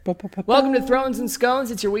Welcome to Thrones and Scones.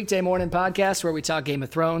 It's your weekday morning podcast where we talk Game of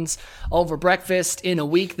Thrones over breakfast in a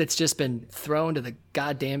week that's just been thrown to the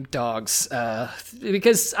goddamn dogs.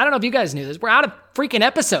 Because I don't know if you guys knew this, we're out of freaking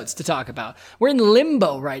episodes to talk about. We're in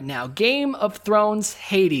limbo right now. Game of Thrones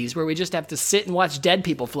Hades, where we just have to sit and watch dead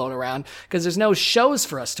people float around because there's no shows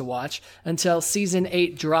for us to watch until season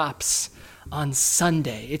 8 drops on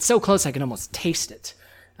Sunday. It's so close I can almost taste it.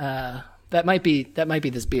 That might be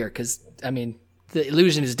this beer because, I mean, the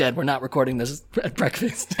illusion is dead. We're not recording this at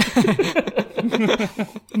breakfast.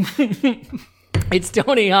 It's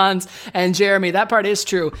Tony, Hans, and Jeremy. That part is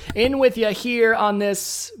true. In with you here on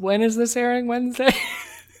this. When is this airing? Wednesday?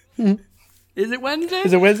 Is it Wednesday?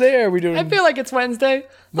 Is it Wednesday or are we doing? I feel like it's Wednesday.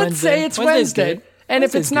 Let's say it's Wednesday. And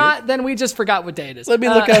if it's not, then we just forgot what day it is. Let me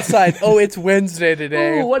look outside. Oh, it's Wednesday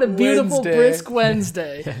today. Ooh, what a beautiful, brisk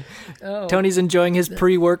Wednesday. Oh. Tony's enjoying his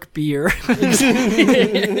pre-work beer.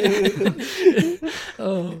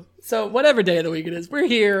 So whatever day of the week it is, we're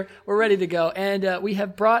here, we're ready to go, and we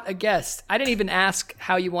have brought a guest. I didn't even ask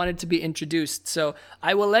how you wanted to be introduced, so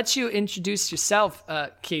I will let you introduce yourself,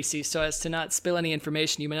 Casey, so as to not spill any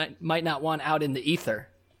information you might not want out in the ether.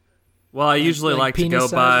 Well, I usually like to go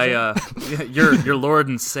by your Lord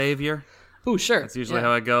and Savior. Ooh, sure. That's usually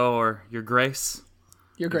how I go, or Your Grace.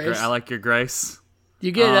 Your Grace. I like Your Grace.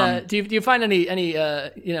 You get do you find any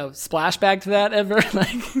splashback to that ever?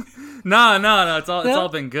 Like, no. It's all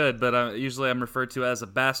been good, but usually I'm referred to as a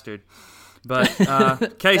bastard. But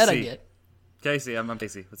Casey, that I get. Casey, I'm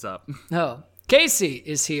Casey. What's up? Oh, Casey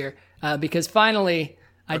is here because finally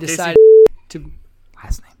I decided to.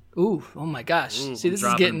 Last name. Ooh, oh my gosh. See, this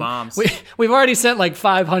is getting bombs. We've already sent like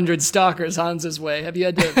 500 stalkers Hans's way. Have you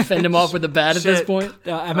had to fend him off with a bat at this point?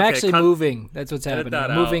 I'm actually moving. That's what's happening.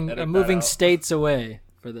 I'm moving states away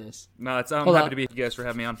for this. No, I'm happy to be with you guys for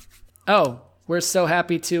having me on. Oh, we're so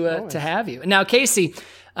happy to have you. Now, Casey,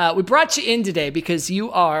 we brought you in today because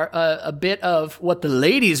you are a bit of what the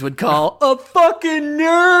ladies would call a fucking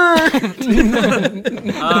nerd.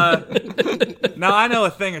 Now, I know a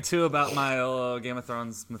thing or two about my Game of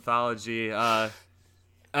Thrones mythology. I'm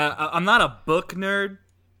not a book nerd,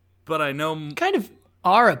 but I know... Kind of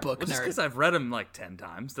are a book just nerd. because I've read them like 10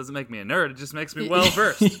 times doesn't make me a nerd. It just makes me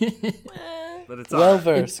well-versed. But it's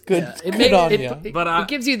well-versed. Good, good on you. It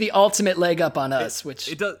gives you the ultimate leg up on us,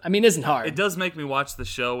 which, isn't hard. It does make me watch the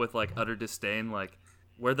show with, like, utter disdain. Like,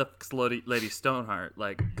 where the fuck's Lady Stoneheart?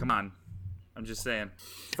 Like, come on. I'm just saying.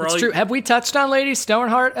 It's true. Have we touched on Lady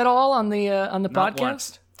Stoneheart at all on the podcast?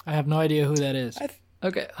 Once. I have no idea who that is.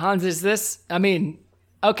 Okay, Hans, is this... I mean...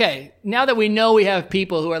 Okay, now that we know we have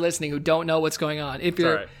people who are listening who don't know what's going on, if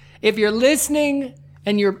you're listening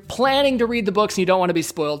and you're planning to read the books and you don't want to be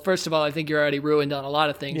spoiled, first of all, I think you're already ruined on a lot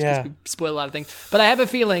of things because we spoil a lot of things. But I have a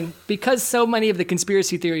feeling, because so many of the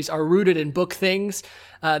conspiracy theories are rooted in book things,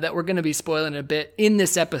 that we're going to be spoiling a bit in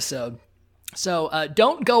this episode. So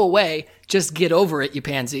don't go away, just get over it, you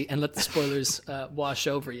pansy, and let the spoilers wash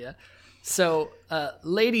over you. So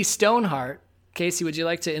Lady Stoneheart, Casey, would you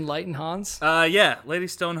like to enlighten Hans? Yeah, Lady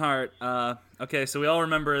Stoneheart. Okay, so we all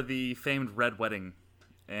remember the famed Red Wedding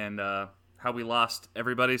and how we lost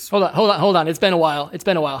everybody's... Hold on. It's been a while.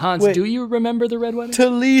 Hans, do you remember the Red Wedding?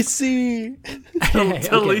 Talisi.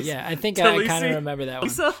 Okay, yeah, I think I kind of remember that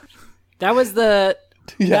one. That was the...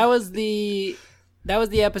 Yeah. That was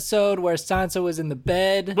the episode where Sansa was in the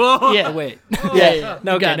bed. Whoa. Yeah. Oh, wait. Yeah.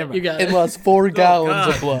 No, okay, never mind. You got it. It lost 4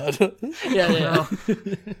 gallons of blood. Yeah.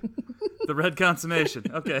 The red consummation.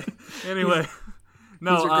 Okay. Anyway.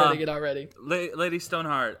 No, He's regretting it already. Lady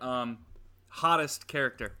Stoneheart, hottest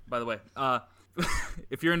character, by the way.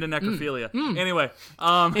 If you're into necrophilia. Anyway.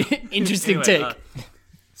 Interesting take.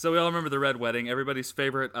 So we all remember the Red Wedding. Everybody's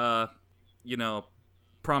favorite,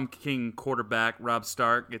 prom king quarterback, Robb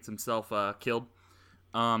Stark, gets himself killed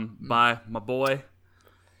by my boy,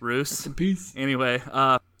 Roose. Peace. Anyway,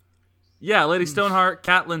 Lady Stoneheart,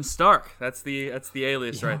 Catelyn Stark. That's the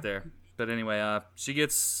alias right there. But anyway, she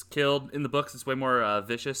gets killed. In the books, it's way more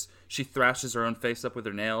vicious. She thrashes her own face up with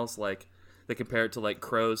her nails, like they compare it to like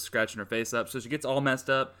crows scratching her face up. So she gets all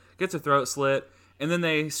messed up, gets her throat slit, and then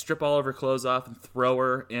they strip all of her clothes off and throw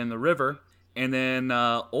her in the river. And then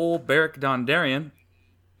old Beric Dondarrion,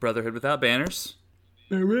 Brotherhood Without Banners.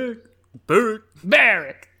 Beric.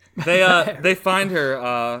 They find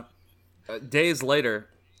her days later,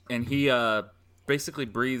 and he basically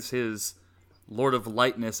breathes his Lord of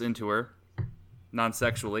Lightness into her,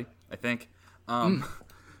 non-sexually, I think.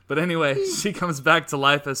 But anyway, she comes back to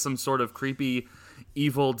life as some sort of creepy,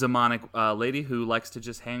 evil, demonic lady who likes to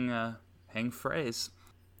just hang phrase.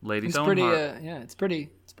 Lady Stoneheart. It's pretty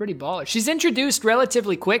pretty baller. She's introduced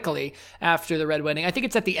relatively quickly after the Red Wedding. I think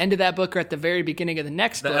it's at the end of that book or at the very beginning of the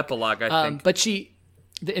next book. The epilogue, I think. But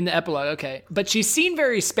in the epilogue, okay. But she's seen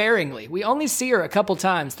very sparingly. We only see her a couple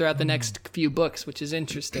times throughout the next few books, which is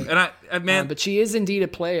interesting. And man, but she is indeed a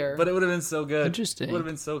player. But it would have been so good. Interesting. It would have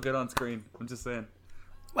been so good on screen. I'm just saying.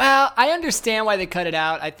 Well, I understand why they cut it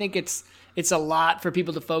out. I think it's a lot for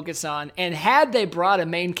people to focus on. And had they brought a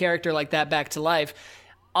main character like that back to life,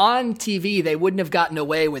 on TV, they wouldn't have gotten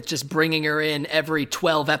away with just bringing her in every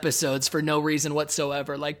 12 episodes for no reason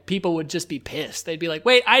whatsoever. Like, people would just be pissed. They'd be like,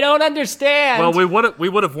 wait, I don't understand. Well, we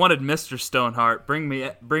would have wanted Mr. Stoneheart. Bring me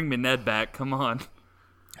Ned back. Come on.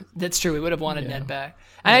 That's true. We would have wanted Ned back.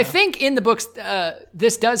 And I think in the books,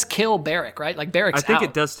 this does kill Beric, right? Like, Beric's I think out.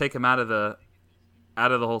 it does take him out of the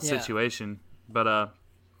whole situation. But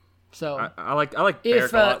so I like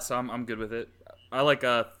Beric a lot, so I'm good with it. I like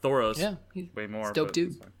Thoros way more. He's dope,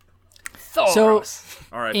 dude. So,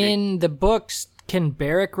 R.I.P. in the books, can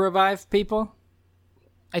Beric revive people?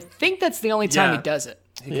 I think that's the only time he does it.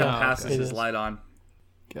 He kind of passes his light on.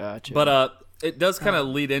 Gotcha. But it does kind of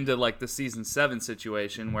lead into like the season 7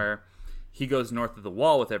 situation where he goes north of the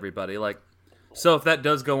wall with everybody. Like, so if that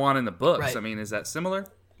does go on in the books, Right. I mean, is that similar?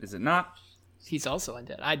 Is it not? He's also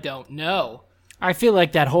undead. I don't know. I feel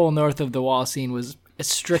like that whole north of the wall scene was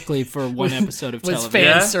strictly for one episode of Was television. fan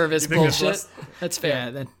Yeah? service You think it's bullshit. less- That's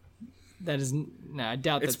fair. Yeah, that is no. I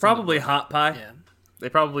doubt It's that's probably Hot Pie. Yeah. They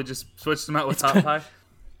probably just switched them out with Hot Pie.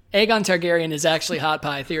 Aegon Targaryen is actually hot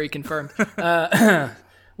pie. Theory confirmed.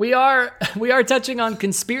 We are touching on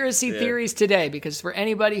conspiracy theories today because for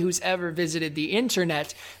anybody who's ever visited the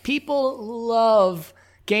internet, people love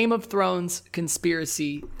Game of Thrones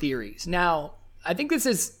conspiracy theories. Now, I think this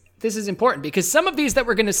is important because some of these that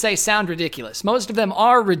we're going to say sound ridiculous. Most of them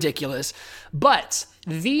are ridiculous, but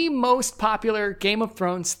the most popular Game of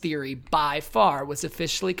Thrones theory by far was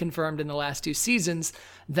officially confirmed in the last 2 seasons,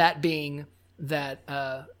 that being that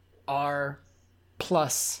R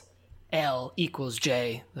plus L equals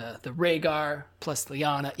J. The Rhaegar plus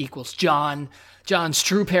Lyanna equals Jon. Jon's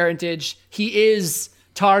true parentage. He is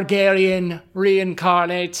Targaryen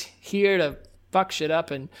reincarnate, here to fuck shit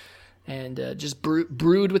up and just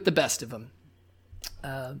brood with the best of them.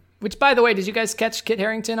 Which, by the way, did you guys catch Kit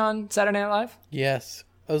Harington on Saturday Night Live? Yes.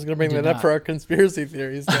 I was going to bring that up for our conspiracy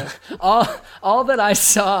theories. All that I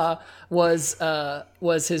saw was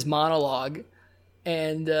his monologue,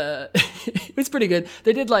 and it was pretty good.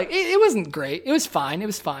 They did it wasn't great. It was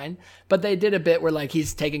fine. But they did a bit where like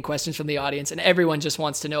he's taking questions from the audience, and everyone just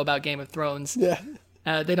wants to know about Game of Thrones. Yeah.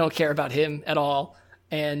 They don't care about him at all.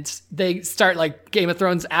 And they start like Game of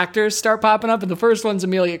Thrones actors start popping up, and the first one's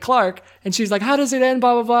Emilia Clarke, and she's like, "How does it end?"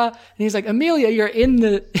 Blah blah blah. And he's like, "Emilia, you're in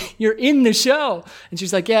the show." And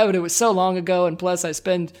she's like, "Yeah, but it was so long ago, and plus I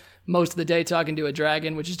spend most of the day talking to a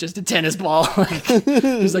dragon, which is just a tennis ball."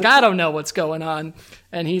 He's like, "I don't know what's going on,"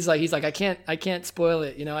 and he's like, "I can't spoil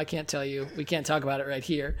it. I can't tell you. We can't talk about it right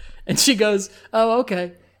here." And she goes, "Oh,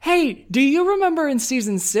 okay. Hey, do you remember in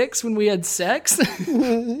season 6 when we had sex?"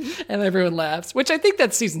 And everyone laughs, which I think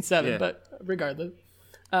that's season 7, but regardless.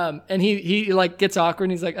 And he like gets awkward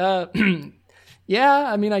and he's like,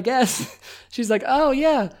 yeah, I mean, I guess. She's like, "Oh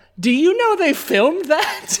yeah. Do you know they filmed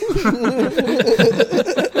that?"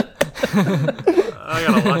 I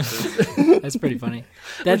gotta watch this. That's pretty funny.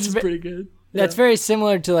 That's pretty good. That's very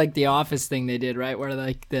similar to like the Office thing they did, right? Where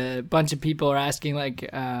like the bunch of people are asking like,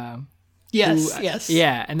 Yes.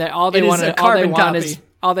 yeah, and all they It is want a carbon copy.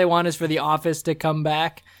 is for the Office to come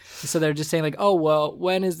back. So they're just saying like, "Oh well,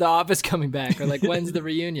 when is the Office coming back?" Or like, "When's the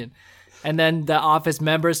reunion?" And then the Office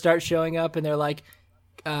members start showing up, and they're like,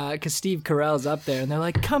 because Steve Carell's up there, and they're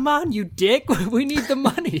like, "Come on, you dick, we need the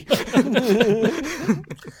money."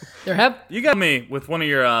 You got me with one of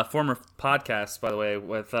your former podcasts, by the way,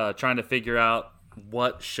 with trying to figure out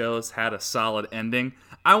what shows had a solid ending.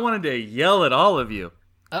 I wanted to yell at all of you.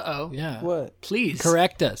 Uh-oh. Yeah. What? Please.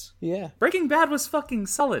 Correct us. Yeah. Breaking Bad was fucking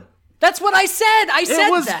solid. That's what I said. I said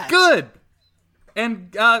It was that. good.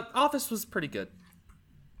 And Office was pretty good.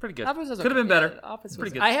 Pretty good. Office was Could have been okay. better. Yeah, Office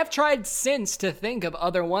pretty was, good. I have tried since to think of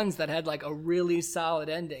other ones that had like a really solid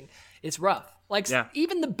ending. It's rough. Like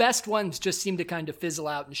even the best ones just seem to kind of fizzle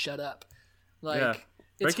out and shut up. Like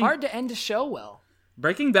it's hard to end a show well.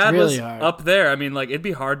 Breaking Bad really was hard. up there. I mean, like it'd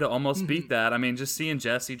be hard to almost beat that. I mean, just seeing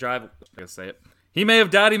Jesse drive. I'm gonna say it. He may have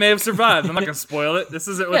died. He may have survived. I'm not gonna spoil it. This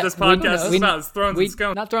isn't what this podcast is about. It's Thrones and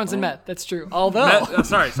Scones. Not Thrones and Meth. That's true. Although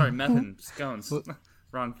sorry, meth and scones.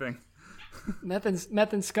 Wrong thing. Meth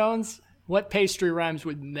and scones. What pastry rhymes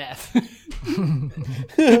with meth?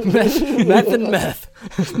 Meth and meth.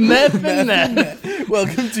 Meth and meth.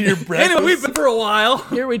 Welcome to your breakfast. Anyway, we've been for a while.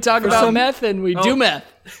 Here we talk about meth and we do meth.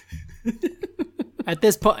 At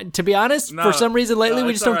this point, to be honest, for some reason lately,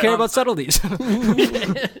 we just don't care about subtleties.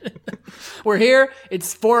 We're here.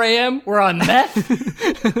 It's 4 a.m. We're on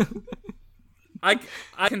meth. I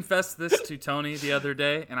confessed this to Tony the other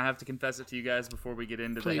day, and I have to confess it to you guys before we get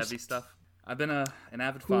into the heavy stuff. I've been an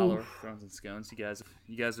avid follower of Thrones and Scones.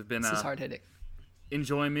 You guys have been This is hard hitting.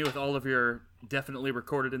 enjoying me with all of your definitely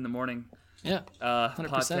recorded in the morning Yeah, 100%.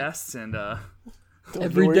 podcasts and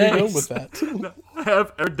every Where day. are you going with that?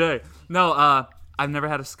 every day. No, I've never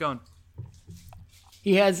had a scone.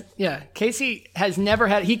 He has, Casey has never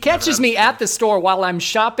had. He catches me at the store while I'm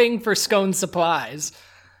shopping for scone supplies,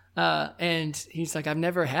 and he's like, "I've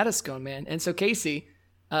never had a scone, man." And so Casey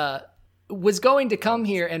was going to come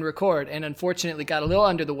here and record, and unfortunately got a little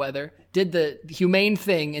under the weather. Did the humane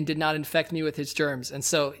thing and did not infect me with his germs, and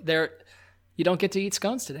so you don't get to eat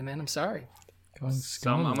scones today, man. I'm sorry. So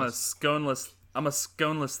I'm a sconeless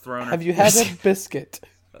throner. Have you had a biscuit?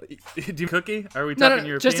 Do you cookie? Are we No, talking no,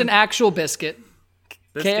 European? just an actual biscuit.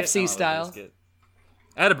 Biscuit? KFC Oh, style. biscuit.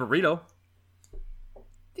 I had a burrito.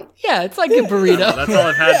 Yeah, it's like a burrito. That's all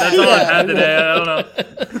I've had. That's all I've had today. I don't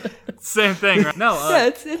know. Same thing, right? No. Yeah,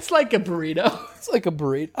 it's like a burrito. It's like a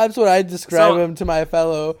burrito. That's what I describe So- him to my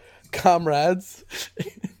fellow comrades.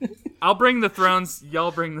 I'll bring the thrones.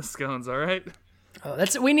 Y'all bring the scones. All right. Oh,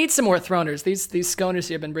 we need some more throners. These sconers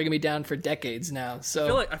here have been bringing me down for decades now.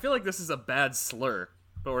 So I feel like this is a bad slur,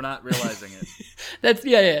 but we're not realizing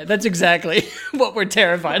it. that's exactly what we're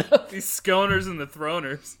terrified of. These sconers and the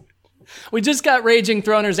throners. We just got raging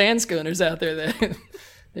throners and sconers out there that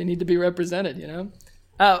they need to be represented, you know?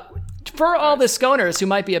 For all the sconers who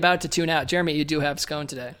might be about to tune out, Jeremy, you do have scone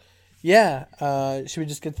today. Yeah. Should we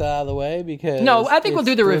just get that out of the way? Because No, I think we'll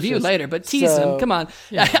do the review delicious. later, but tease So- them. Come on.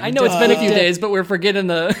 I know it's been a few days, but we're forgetting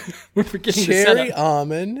the Cherry setup.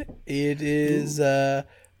 almond. It is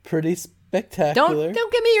pretty spectacular.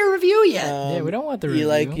 Don't give me your review yet. Yeah, we don't want the You review.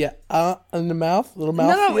 like in the mouth, little mouth.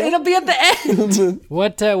 no, it'll be at the end.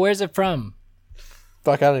 What? Where's it from?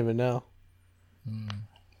 Fuck, I don't even know.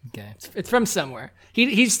 Okay. It's from somewhere.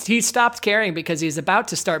 He stopped caring because he's about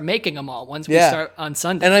to start making them all once we Yeah. start on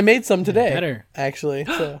Sunday. And I made some today. Better. Actually.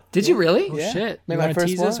 So. Did you really? Yeah. Shit. Made You my want to first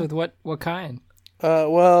tease us one. with what kind?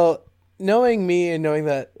 Well, knowing me and knowing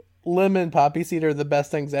that lemon poppy seed are the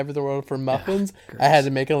best things ever in the world for muffins, I had to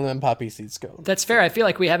make a lemon poppy seed scone. That's fair. I feel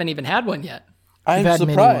like we haven't even had one yet. I'm had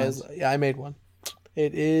many surprised. Yeah, I made one.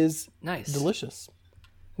 It is Nice. delicious.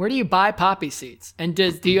 Where do you buy poppy seeds? And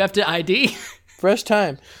do you have to ID? Fresh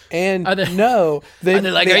time. And Are they- no, they, are they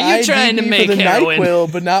like, they "Are you ID'd trying to me make for the heroin?"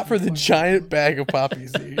 NyQuil, but not for the giant bag of poppy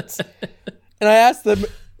seeds. And I asked them,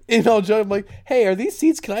 in all joke, I'm like, "Hey, are these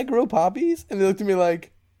seeds? Can I grow poppies?" And they looked at me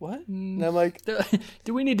like, "What?" And I'm like,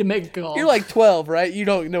 Do we need to make a call? "You're like 12, right? You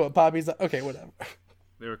don't know what poppies are." Okay, whatever.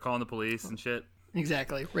 They were calling the police and shit.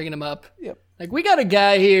 Exactly. Ringing him up. Yep. Like, we got a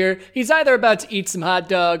guy here. He's either about to eat some hot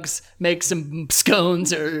dogs, make some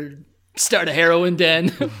scones, or start a heroin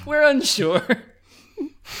den. We're unsure.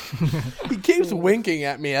 He keeps winking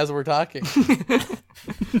at me as we're talking.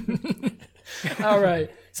 All right.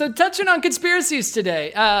 So touching on conspiracies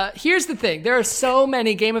today. Here's the thing. There are so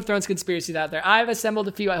many Game of Thrones conspiracies out there. I've assembled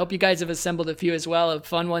a few. I hope you guys have assembled a few as well, of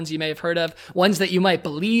fun ones you may have heard of, ones that you might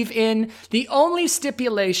believe in. The only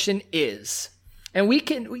stipulation is, and we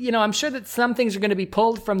can, I'm sure that some things are going to be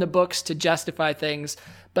pulled from the books to justify things,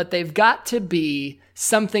 but they've got to be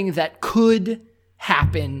something that could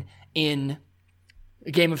happen in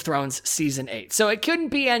Game of Thrones Season 8. So it couldn't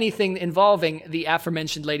be anything involving the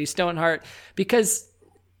aforementioned Lady Stoneheart because,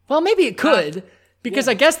 well, maybe it could, because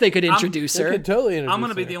I guess they could introduce They her. could totally introduce I'm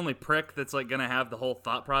gonna be her. the only prick that's like gonna have the whole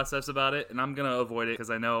thought process about it, and I'm gonna avoid it because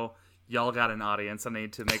I know y'all got an audience. I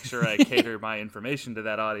need to make sure I cater my information to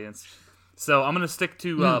that audience. So I'm gonna stick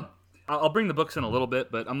to. I'll bring the books in a little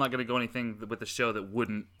bit, but I'm not gonna go anything with the show that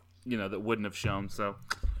wouldn't have shown. So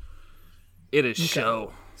it is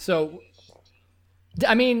show. So,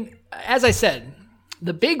 I mean, as I said,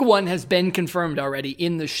 the big one has been confirmed already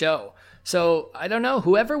in the show. So I don't know.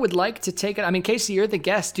 Whoever would like to take it. I mean, Casey, you're the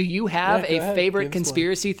guest. Do you have Yeah, go a ahead. favorite Give us one.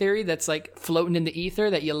 conspiracy theory that's like floating in the ether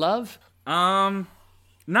that you love?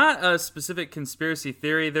 Not a specific conspiracy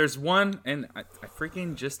theory. There's one, and I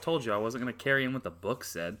freaking just told you I wasn't gonna carry in what the book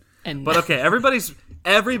said. But okay, everybody's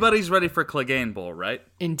ready for Clegane Bowl, right?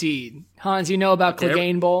 Indeed, Hans, you know about Okay.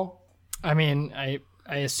 Clegane Bowl? I mean, I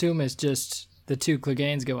assume it's just the two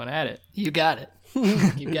Cleganes going at it. You got it.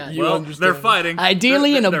 You got it. Well, they're fighting.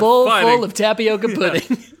 Ideally, They're- in a they're bowl fighting. full of tapioca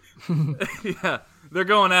pudding. Yeah, they're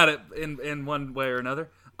going at it in one way or another.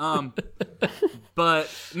 But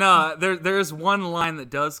no, there's one line that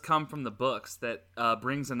does come from the books that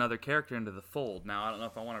brings another character into the fold. Now, I don't know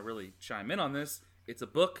if I want to really chime in on this. It's a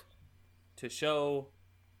book to show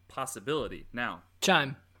possibility. Now,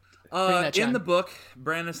 Chime. in the book,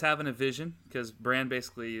 Bran is having a vision because Bran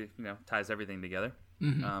basically, ties everything together.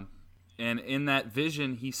 Mm-hmm. And in that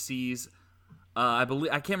vision, he sees, I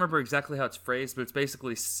can't remember exactly how it's phrased, but it's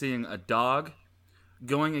basically seeing a dog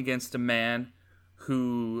going against a man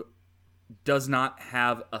who does not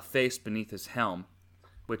have a face beneath his helm,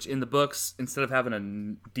 which in the books, instead of having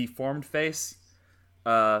a deformed face,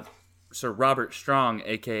 Sir Robert Strong,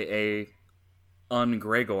 a.k.a.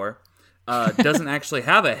 Gregor, doesn't actually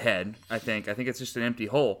have a head, I think. I think it's just an empty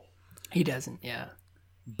hole. He doesn't, yeah.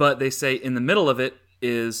 But they say in the middle of it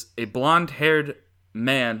is a blonde-haired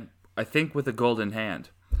man, I think with a golden hand.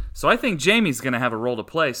 So I think Jaime's going to have a role to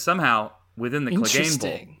play somehow within the Clegane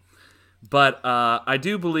Bowl. But I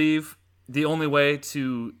do believe the only way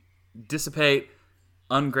to dissipate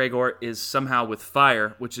Ungregor is somehow with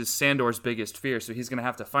fire, which is Sandor's biggest fear. So he's going to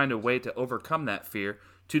have to find a way to overcome that fear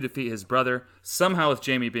to defeat his brother, somehow with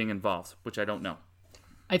Jaime being involved, which I don't know.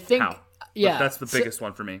 I think, how. Yeah. But that's the biggest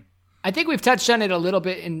one for me. I think we've touched on it a little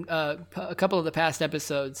bit in a couple of the past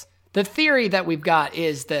episodes. The theory that we've got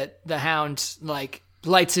is that the Hound,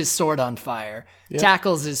 lights his sword on fire,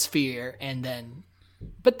 tackles his fear, and then...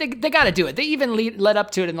 But they got to do it. They even led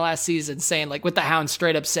up to it in the last season, saying with the Hound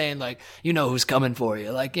straight up saying who's coming for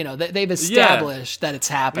you. They've established that it's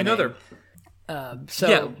happening. We know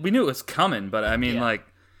they're. We knew it was coming, but I mean,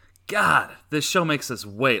 God, this show makes us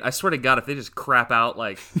wait. I swear to God, if they just crap out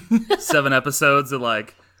 7 episodes of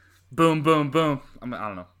boom, boom, boom, I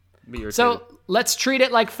don't know. Be irritated. So let's treat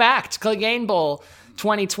it like fact. Clegane Bowl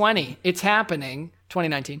 2020. It's happening.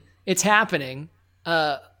 2019. It's happening.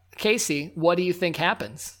 Casey, what do you think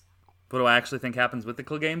happens? What do I actually think happens with the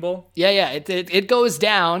Clegane Bowl? Yeah, it goes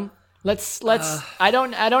down. Let's. I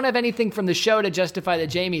don't have anything from the show to justify the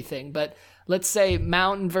Jaime thing, but let's say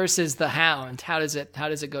Mountain versus the Hound. How does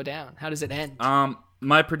it go down? How does it end?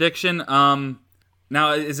 My prediction.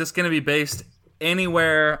 Now is this going to be based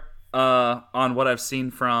anywhere on what I've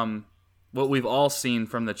seen from what we've all seen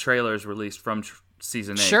from the trailers released from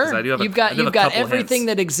season 8? Sure, I do have you've got everything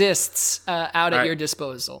hints that exists out at your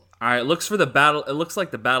disposal. All right, looks for the battle. It looks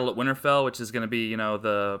like the battle at Winterfell, which is going to be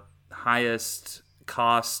the highest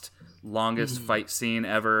cost, longest fight scene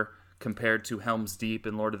ever compared to Helm's Deep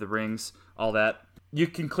and Lord of the Rings. All that you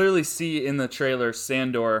can clearly see in the trailer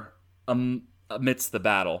Sandor amidst the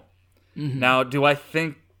battle. Mm-hmm. Now, do I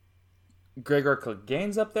think Gregor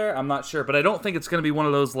Clegane's up there? I'm not sure, but I don't think it's going to be one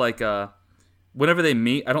of those whenever they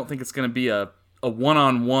meet. I don't think it's going to be a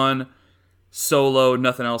one-on-one solo,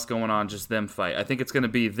 nothing else going on, just them fight. I think it's going to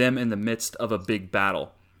be them in the midst of a big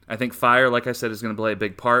battle. I think fire, like I said, is going to play a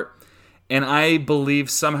big part. And I believe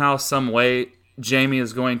somehow, some way, Jaime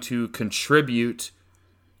is going to contribute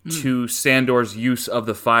to Sandor's use of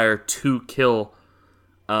the fire to kill,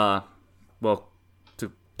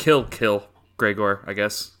 kill Gregor, I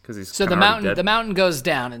guess, because he's so the mountain goes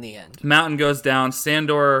down in the end. Mountain goes down.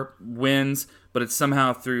 Sandor wins, but it's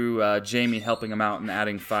somehow through Jaime helping him out and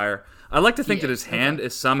adding fire. I like to think that his hand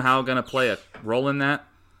is somehow going to play a role in that.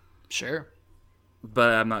 Sure, but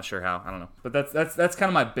I'm not sure how. I don't know. But that's kind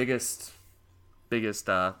of my biggest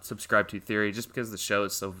subscribe to theory, just because the show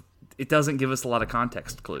is it doesn't give us a lot of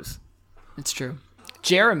context clues. It's true.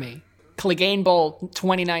 Jeremy, Clegane Bowl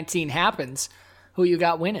 2019 happens. Who you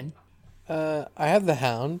got winning? I have the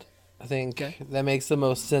Hound. I think that makes the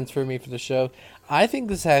most sense for me for the show. I think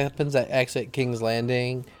this happens at King's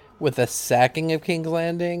Landing with the sacking of King's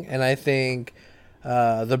Landing, and I think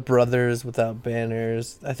the brothers without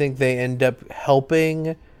banners, I think they end up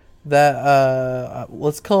helping that,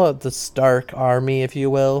 let's call it the Stark army, if you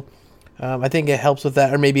will. I think it helps with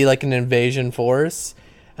that, or maybe an invasion force.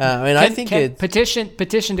 I think it's...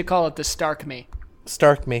 Petition to call it the Stark me.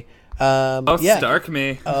 Stark me. Stark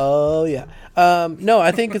me. Oh, yeah. No,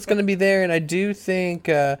 I think it's going to be there, and I do think,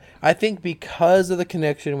 because of the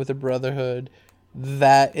connection with the Brotherhood,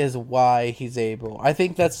 that is why he's able. I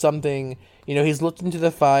think that's something, he's looked into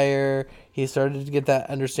the fire, he started to get that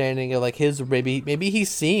understanding of his, maybe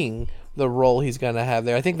he's seeing the role he's going to have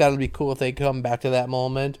there. I think that would be cool if they come back to that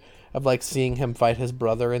moment of seeing him fight his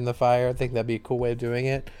brother in the fire. I think that'd be a cool way of doing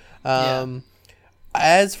it.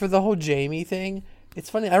 As for the whole Jaime thing, it's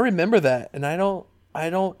funny. I remember that, and I don't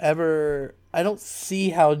see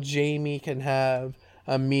how Jaime can have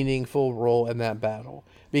a meaningful role in that battle,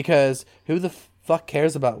 because who the fuck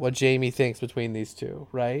cares about what Jaime thinks between these two,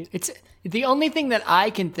 right? It's the only thing that I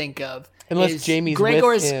can think of. Unless Jaime's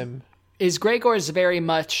with him. is Gregor's very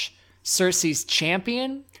much Cersei's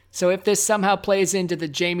champion. So if this somehow plays into the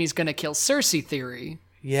Jaime's gonna kill Cersei theory,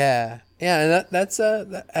 yeah, and that's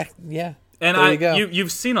yeah. And there you go.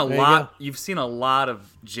 You've seen a lot. You've seen a lot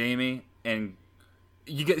of Jaime, and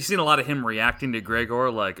you've seen a lot of him reacting to Gregor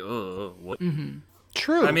like, oh, what? Mm-hmm.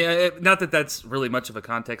 True. I mean, not that that's really much of a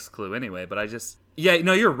context clue anyway, but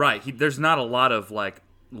you're right. There's not a lot of like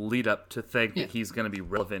lead up to think that he's going to be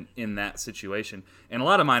relevant in that situation, and a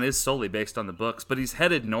lot of mine is solely based on the books. But he's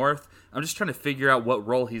headed north. I'm just trying to figure out what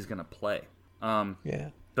role he's going to play. Yeah.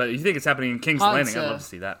 But you think it's happening in King's Landing? I'd love to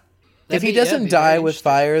see that. If he doesn't die with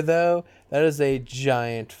fire, though, that is a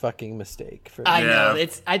giant fucking mistake for me. I know.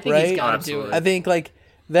 I think he's got to do it. I think like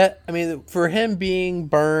that. I mean, for him being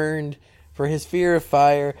burned, for his fear of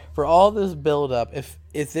fire, for all this buildup, if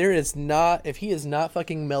he is not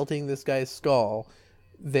fucking melting this guy's skull,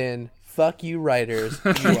 then fuck you, writers.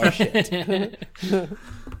 You are shit.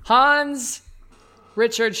 Hans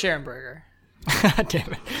Richard Scherenberger.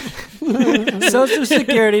 Damn it. Social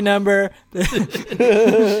security number.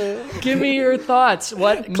 Give me your thoughts.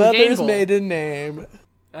 What mother's maiden name?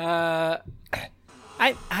 I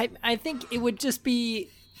think it would just be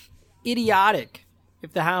idiotic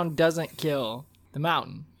if the Hound doesn't kill the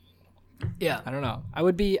Mountain. Yeah. I don't know. I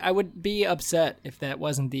would be upset if that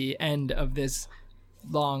wasn't the end of this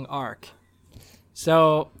long arc.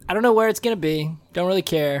 So I don't know where it's gonna be. Don't really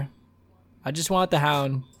care. I just want the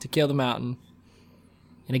Hound to kill the Mountain.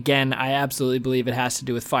 And again, I absolutely believe it has to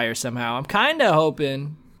do with fire somehow. I'm kind of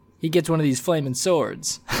hoping he gets one of these flaming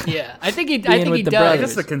swords. Yeah, I think he does. I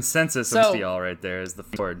guess the consensus of y'all right there is the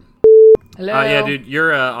sword. Hello. Yeah, dude,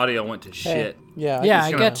 your audio went to shit. Yeah,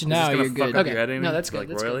 I got you now. You're good. Okay. No, that's good.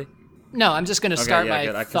 That's royally? Good. No, I'm just going to start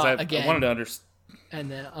my thought again. I wanted to understand. And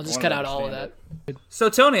then I'll just cut out all of that. So,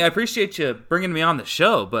 Tony, I appreciate you bringing me on the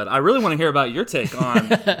show, but I really want to hear about your take on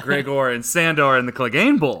Gregor and Sandor and the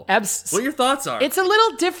Clegane Bowl. What your thoughts are. It's a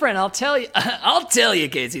little different, I'll tell you. I'll tell you,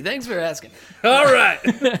 Casey. Thanks for asking. All right.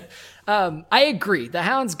 I agree. The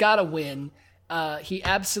Hound's got to win. He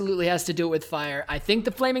absolutely has to do it with fire. I think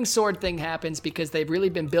the flaming sword thing happens because they've really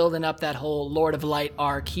been building up that whole Lord of Light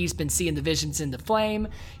arc. He's been seeing the visions in the flame.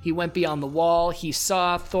 He went beyond the wall. He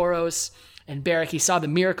saw Thoros and Beric. He saw the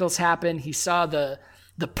miracles happen. He saw the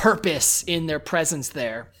purpose in their presence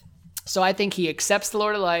there. So I think he accepts the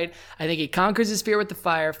Lord of Light. I think he conquers his fear with the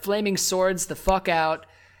fire, flaming swords the fuck out,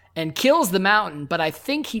 and kills the Mountain. But I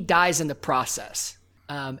think he dies in the process.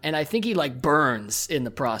 And I think he burns in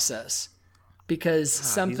the process. Because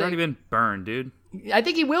something... He's already been burned, dude. I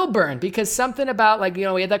think he will burn because something about,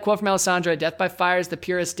 we had that quote from Alessandra, death by fire is the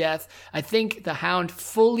purest death. I think the Hound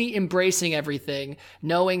fully embracing everything,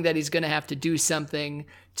 knowing that he's going to have to do something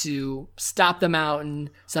to stop the Mountain,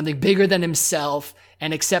 something bigger than himself,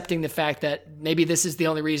 and accepting the fact that maybe this is the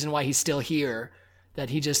only reason why he's still here, that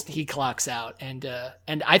he clocks out. And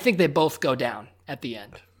I think they both go down at the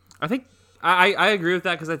end. I think... I agree with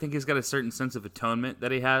that because I think he's got a certain sense of atonement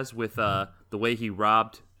that he has with the way he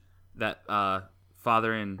robbed that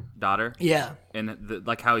father and daughter. Yeah. And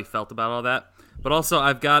how he felt about all that. But also,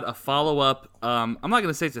 I've got a follow-up. I'm not going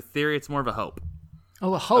to say it's a theory. It's more of a hope.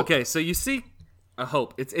 Oh, a hope. Okay, so you see a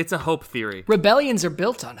hope. It's a hope theory. Rebellions are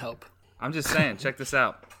built on hope. I'm just saying. Check this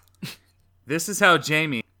out. This is how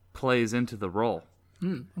Jaime plays into the role.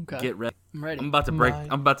 Okay. Get ready. I'm ready. I'm about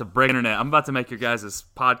to break internet. I'm about to make your guys'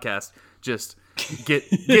 podcast just get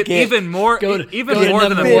even more than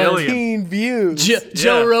a million views.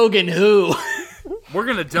 Joe Rogan, who? We're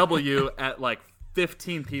gonna double you at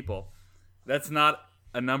 15 people. That's not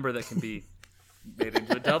a number that can be made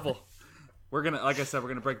into a double. We're gonna, like I said, we're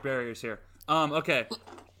gonna break barriers here. Okay,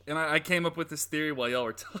 and I came up with this theory while y'all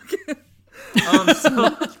were talking.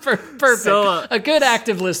 Perfect. So, a good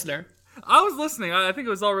active listener. I was listening. I think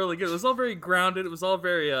it was all really good. It was all very grounded. It was all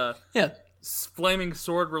very flaming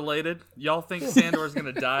sword related. Y'all think Sandor's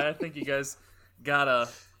gonna die? I think you guys don't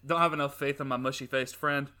have enough faith in my mushy faced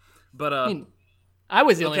friend. But I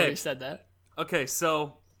was the only one who said that. Okay,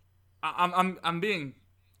 so I'm being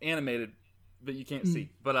animated, but you can't see.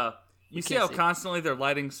 But you see how constantly they're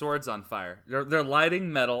lighting swords on fire. They're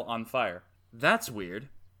lighting metal on fire. That's weird.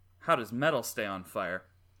 How does metal stay on fire?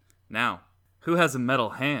 Now, who has a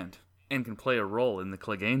metal hand and can play a role in the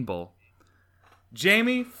Clegane Bowl?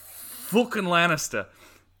 Jaime fucking Lannister.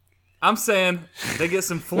 I'm saying they get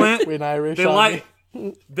some flint. Irish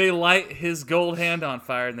they light his gold hand on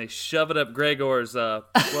fire and they shove it up Gregor's. Boom.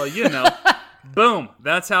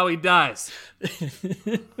 That's how he dies.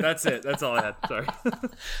 That's it. That's all I had. Sorry.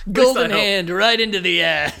 Golden hand right into the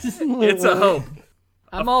ass. It's a hope.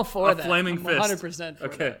 I'm all for that. Flaming I'm fist. 100% for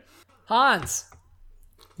okay. that. Hans.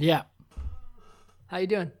 Yeah. How you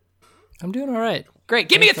doing? I'm doing all right. Great.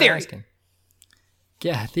 Give me a Thanks for theory. asking.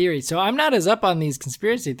 Yeah, theory. So I'm not as up on these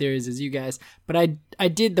conspiracy theories as you guys, but I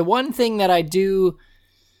did the one thing that I do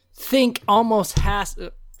think almost has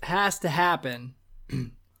to happen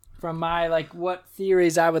from my like what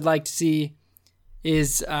theories I would like to see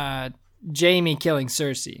is Jaime killing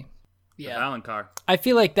Cersei. Yeah, Valonqar. I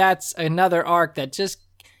feel like that's another arc that just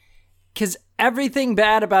because everything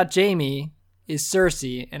bad about Jaime is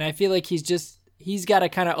Cersei, and I feel like he's got to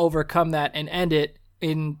kind of overcome that and end it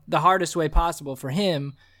in the hardest way possible for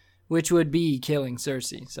him, which would be killing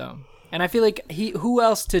Cersei. So, and I feel like who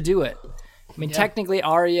else to do it? I mean, technically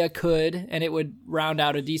Arya could, and it would round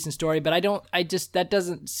out a decent story, but that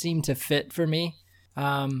doesn't seem to fit for me.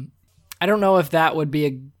 I don't know if that would be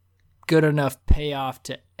a good enough payoff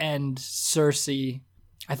to end Cersei.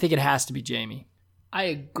 I think it has to be Jaime. I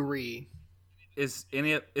agree. Is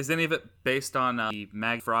any of it based on the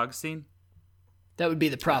Mag Frog scene? That would be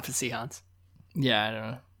the prophecy, Hans. Yeah, I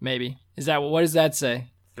don't know. Maybe. What does that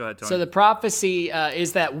say? Go ahead, Tony. So the prophecy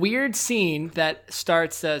is that weird scene that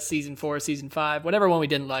starts season 4, season 5, whatever one we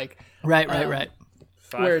didn't like. Right.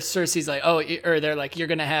 5. Where Cersei's like, or they're like, you're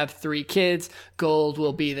going to have 3 kids. Gold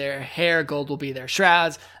will be their hair. Gold will be their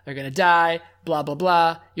shrouds. They're going to die. Blah, blah,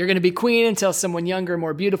 blah. You're going to be queen until someone younger,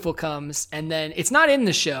 more beautiful comes. And then it's not in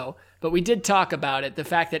the show, but we did talk about it. The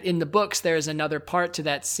fact that in the books, there's another part to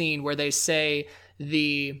that scene where they say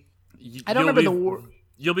I don't remember the word.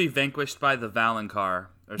 You'll be vanquished by the Valonqar.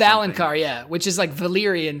 Valonqar, yeah, which is like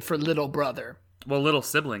Valyrian for little brother. Well, little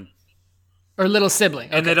sibling. Or little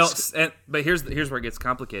sibling. And okay. they don't. But here's where it gets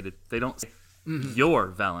complicated. They don't say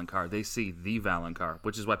your Valonqar. They see the Valonqar,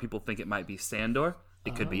 which is why people think it might be Sandor.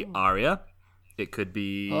 It could be Arya. It could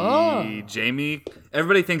be Jaime.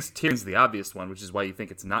 Everybody thinks Tyrion's the obvious one, which is why you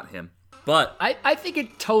think it's not him. But I think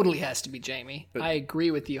it totally has to be Jaime. I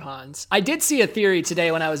agree with you, Hans. I did see a theory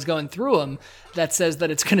today when I was going through them that says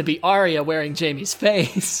that it's going to be Arya wearing Jaime's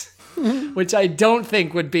face, which I don't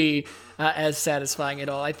think would be as satisfying at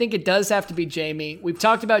all. I think it does have to be Jaime. We've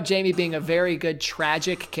talked about Jaime being a very good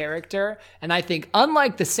tragic character, and I think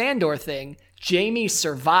unlike the Sandor thing, Jaime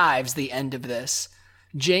survives the end of this.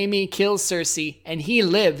 Jaime kills Cersei, and he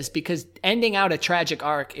lives because ending out a tragic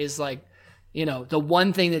arc is like, you know, the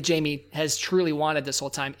one thing that Jaime has truly wanted this whole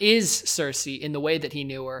time is Cersei in the way that he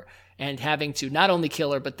knew her, and having to not only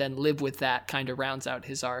kill her, but then live with that kind of rounds out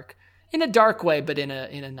his arc in a dark way, but in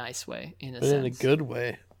a nice way, in a sense. In a good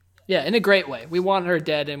way. Yeah, in a great way. We want her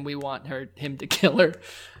dead, and we want him to kill her.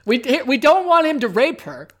 We don't want him to rape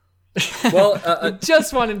her. Well, we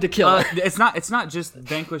just want him to kill her. It's not just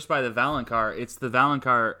vanquished by the Valonqar. It's the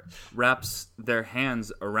Valonqar wraps their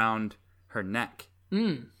hands around her neck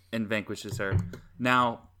and vanquishes her.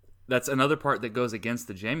 Now, that's another part that goes against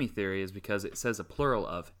the Jaime theory, is because it says a plural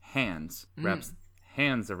of hands, wraps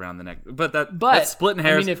hands around the neck. But that's splitting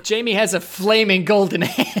hairs. I mean, if Jaime has a flaming golden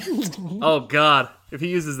hand. Oh, God. If he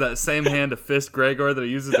uses that same hand to fist Gregor that he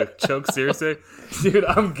uses to choke Cersei, dude,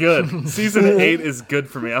 I'm good. Season 8 is good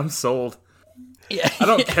for me. I'm sold. Yeah, I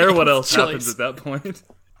don't care what else choice. happens at that point.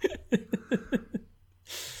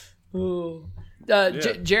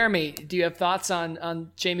 Jeremy, do you have thoughts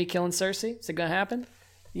on Jaime killing Cersei? Is it going to happen?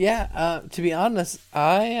 Yeah, to be honest,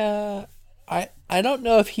 I don't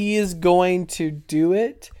know if he is going to do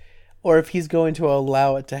it or if he's going to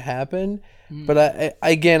allow it to happen. But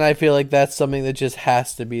I feel like that's something that just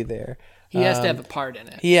has to be there. He has to have a part in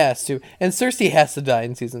it. He has to, and Cersei has to die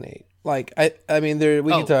in season 8. Like I mean,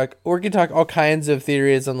 we can talk all kinds of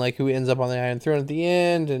theories on like who ends up on the Iron Throne at the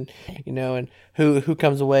end, and you know, and who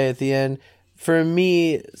comes away at the end. For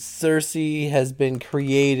me, Cersei has been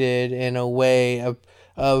created in a way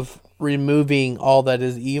of removing all that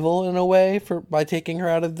is evil in a way by taking her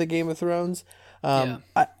out of the Game of Thrones.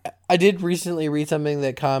 I did recently read something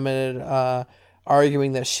that commented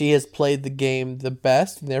arguing that she has played the game the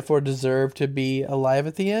best and therefore deserved to be alive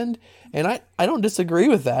at the end. And I don't disagree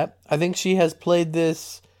with that. I think she has played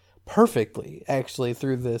this perfectly, actually,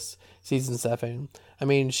 through this season 7. I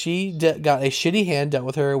mean, she got a shitty hand dealt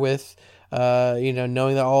with her with, knowing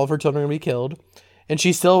that all of her children are going to be killed. And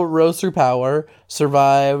she still rose through power,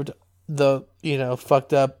 survived the,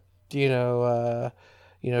 fucked up,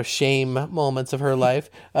 shame moments of her life.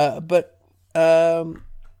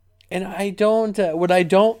 And I don't,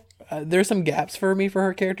 there's some gaps for me for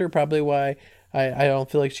her character, probably why I don't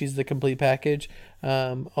feel like she's the complete package.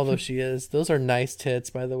 Although she is. Those are nice tits,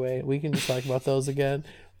 by the way. We can just talk about those again.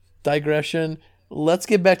 Digression. Let's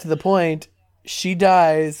get back to the point. She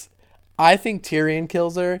dies. I think Tyrion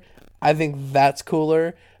kills her. I think that's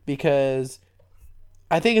cooler because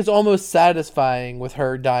I think it's almost satisfying with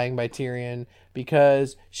her dying by Tyrion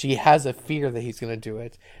because she has a fear that he's going to do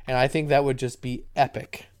it. And I think that would just be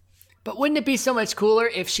epic. But wouldn't it be so much cooler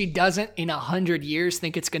if she doesn't in 100 years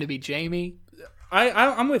think it's going to be Jaime?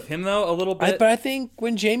 I'm with him though a little bit. But I think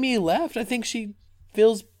when Jaime left, I think she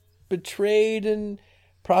feels betrayed and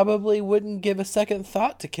probably wouldn't give a second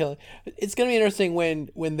thought to killing. It's going to be interesting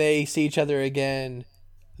when they see each other again,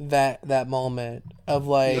 that moment of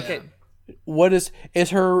like, Okay. what is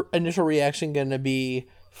her initial reaction going to be?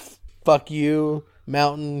 Fuck you,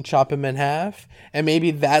 Mountain, chop him in half, and maybe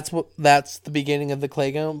that's the beginning of the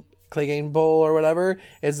Clegane Bowl or whatever.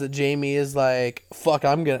 Is that Jaime is like, fuck,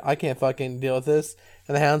 I can't fucking deal with this.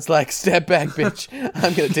 And the Hound's like, step back, bitch.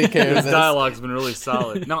 I'm gonna take care of His this. dialogue's been really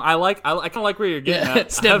solid. No, I kind of like where you're getting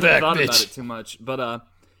at. Step I haven't back, thought bitch. about it too much, but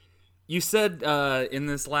you said in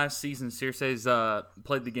this last season, Cersei's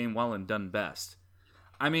played the game well and done best.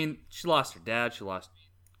 I mean, she lost her dad, she lost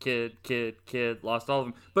kid, lost all of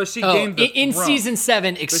them, but she gained the in throne. season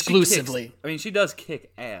 7 But she exclusively. kicks- I mean, she does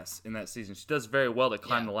kick ass in that season. She does very well to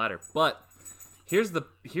climb the ladder. But here's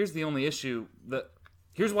the only issue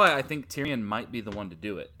here's why I think Tyrion might be the one to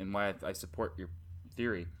do it, and why I support your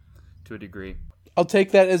theory to a degree. I'll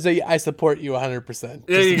take that as I support you 100%.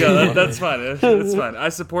 There you go. That's fine. That's fine. I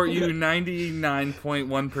support you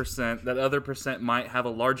 99.1%. That other percent might have a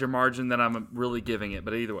larger margin than I'm really giving it,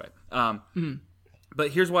 but either way.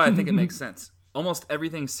 But here's why I think it makes sense. Almost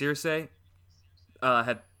everything Cersei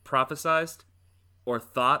had prophesized or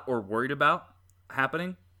thought or worried about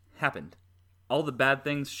happened. All the bad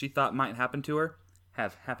things she thought might happen to her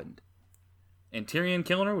have happened. And Tyrion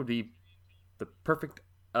killing her would be the perfect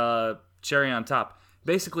cherry on top.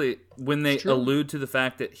 Basically, when they allude to the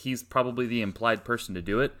fact that he's probably the implied person to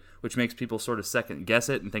do it, which makes people sort of second guess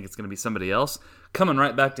it and think it's going to be somebody else, coming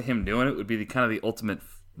right back to him doing it would be the kind of the ultimate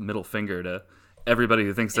middle finger to everybody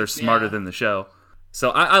who thinks they're smarter than the show.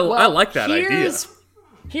 So I like that idea.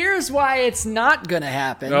 Here's why it's not going to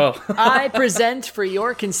happen. Oh. I present for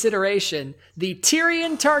your consideration the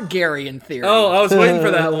Tyrion Targaryen theory. Oh, I was waiting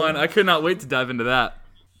for that one. I could not wait to dive into that.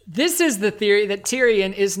 This is the theory that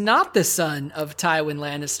Tyrion is not the son of Tywin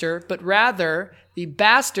Lannister, but rather the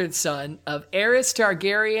bastard son of Aerys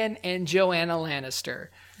Targaryen and Joanna Lannister.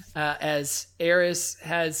 As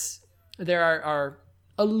Aerys there are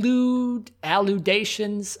alluding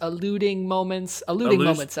moments,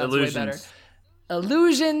 sounds way better.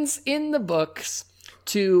 Allusions in the books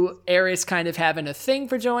to Aerys kind of having a thing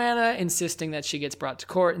for Joanna, insisting that she gets brought to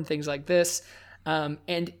court and things like this.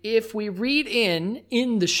 And if we read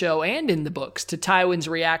in the show and in the books to Tywin's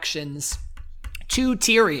reactions to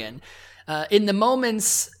Tyrion, in the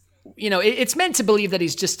moments, it's meant to believe that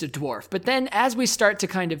he's just a dwarf. But then as we start to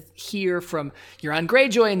kind of hear from Euron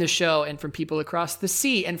Greyjoy in the show and from people across the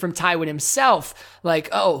sea and from Tywin himself, like,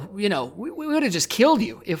 we would have just killed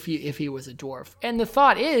you if he was a dwarf. And the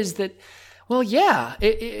thought is that, well, yeah,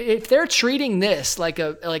 if they're treating this like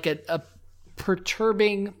a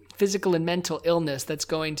perturbing physical and mental illness that's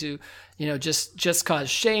going to, just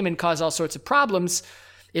cause shame and cause all sorts of problems,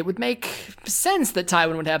 it would make sense that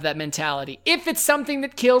Tywin would have that mentality. If it's something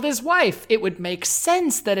that killed his wife, it would make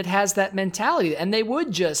sense that it has that mentality, and they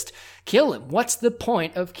would just kill him. What's the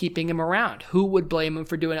point of keeping him around? Who would blame him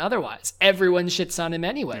for doing otherwise? Everyone shits on him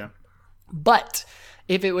anyway. Yeah. But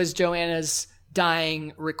if it was Joanna's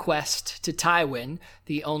dying request to Tywin,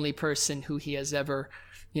 the only person who he has ever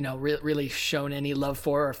really shown any love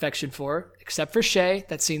for or affection for, except for Shay.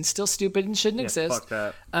 That scene's still stupid and shouldn't exist.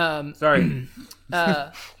 Fuck that. Sorry.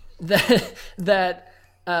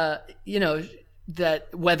 That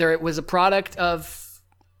whether it was a product of,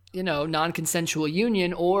 non-consensual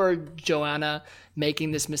union or Joanna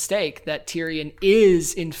making this mistake, that Tyrion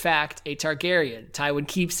is in fact a Targaryen. Tywin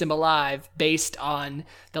keeps him alive based on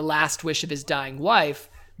the last wish of his dying wife,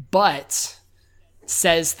 but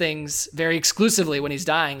says things very exclusively when he's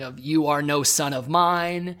dying of, you are no son of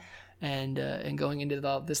mine, and going into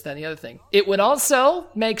all this, that, and the other thing. It would also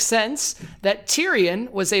make sense that Tyrion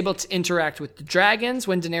was able to interact with the dragons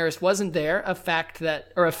when Daenerys wasn't there, a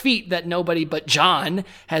feat that nobody but Jon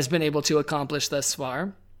has been able to accomplish thus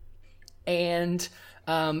far. And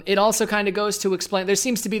it also kind of goes to explain, there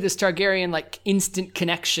seems to be this Targaryen instant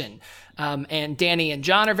connection. And Dany and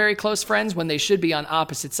Jon are very close friends when they should be on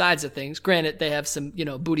opposite sides of things. Granted, they have some,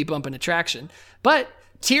 booty bumping attraction. But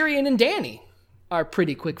Tyrion and Dany are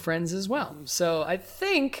pretty quick friends as well. So I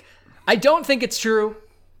don't think it's true,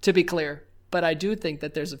 to be clear, but I do think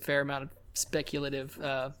that there's a fair amount of speculative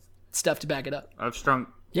stuff to back it up. I've strung.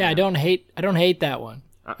 Yeah, I don't hate that one.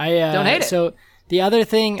 I don't hate it. So the other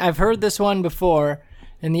thing, I've heard this one before,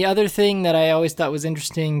 and the other thing that I always thought was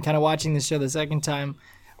interesting, kind of watching the show the second time,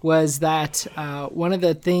 was that one of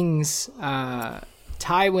the things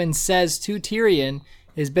Tywin says to Tyrion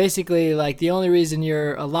is basically like, the only reason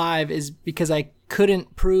you're alive is because I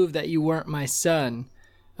couldn't prove that you weren't my son.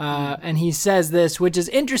 And he says this, which is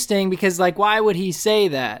interesting because, like, why would he say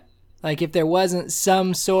that? Like, if there wasn't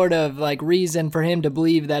some sort of, like, reason for him to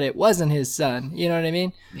believe that it wasn't his son. You know what I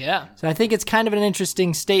mean? Yeah. So I think it's kind of an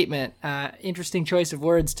interesting statement, interesting choice of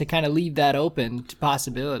words to kind of leave that open to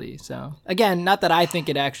possibility. So, again, not that I think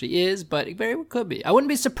it actually is, but it very well could be. I wouldn't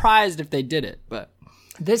be surprised if they did it, but...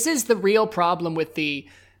 This is the real problem with the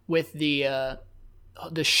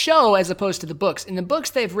show as opposed to the books. In the books,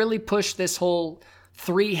 they've really pushed this whole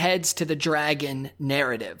 3 heads to the dragon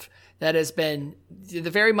narrative. That has been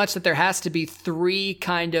very much that there has to be 3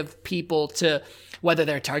 kind of people to, whether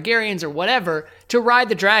they're Targaryens or whatever, to ride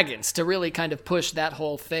the dragons, to really kind of push that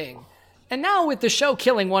whole thing. And now with the show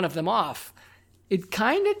killing one of them off, it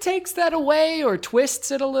kind of takes that away or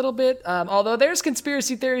twists it a little bit. Although there's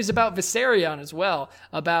conspiracy theories about Viserion as well,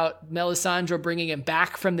 about Melisandre bringing him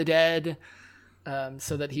back from the dead,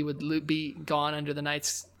 so that he would be gone under the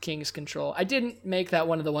Night's King's control. I didn't make that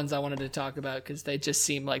one of the ones I wanted to talk about because they just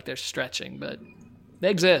seem like they're stretching, but they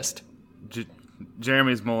exist.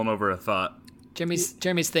 Jeremy's mulling over a thought.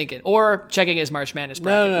 Jeremy's thinking, or checking his March Madness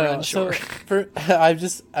bracket. No. We're unsure. I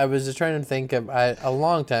was just trying to think of a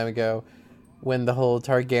long time ago when the whole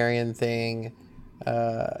Targaryen thing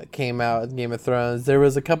came out in Game of Thrones. There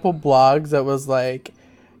was a couple blogs that was like,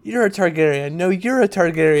 "You're a Targaryen. No, you're a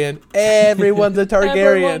Targaryen. Everyone's a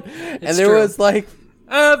Targaryen." And there was like,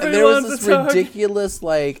 there was this ridiculous,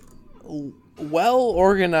 like,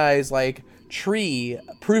 well-organized, like, tree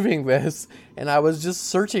proving this, and I was just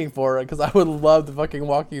searching for it because I would love to fucking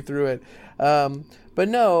walk you through it. But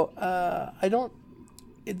no, I don't.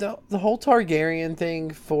 The whole Targaryen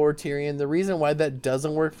thing for Tyrion, the reason why that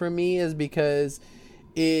doesn't work for me is because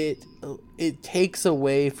it takes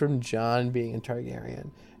away from Jon being a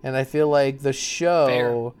Targaryen. And I feel like the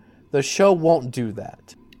show won't do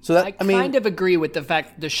that. So that I mean, kind of agree with the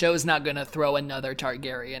fact that the show's not going to throw another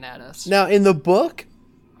Targaryen at us. Now in the book,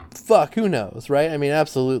 fuck, who knows, right? I mean,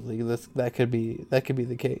 absolutely, that could be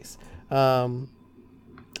the case.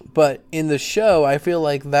 But in the show, I feel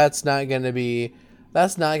like that's not going to be a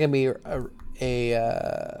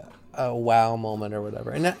wow moment or whatever.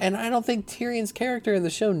 And I don't think Tyrion's character in the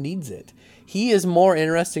show needs it. He is more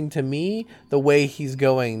interesting to me the way he's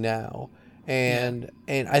going now. And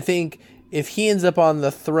I think if he ends up on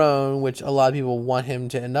the throne, which a lot of people want him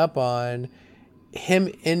to end up on,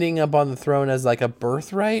 him ending up on the throne as like a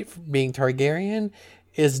birthright, being Targaryen,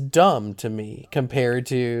 is dumb to me compared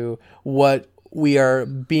to what we are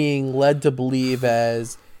being led to believe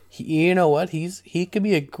as, you know what, he could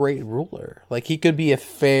be a great ruler. Like, he could be a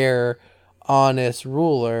fair, honest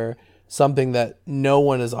ruler, something that no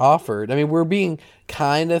one has offered. I mean, we're being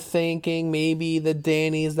kind of thinking maybe that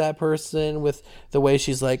Dany's that person with the way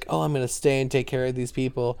she's like, oh, I'm going to stay and take care of these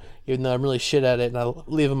people, even though I'm really shit at it, and I'll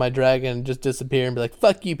leave my dragon and just disappear and be like,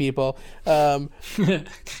 fuck you people. But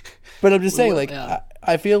I'm just saying, like, yeah.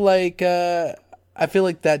 I feel like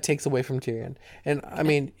that takes away from Tyrion. And, I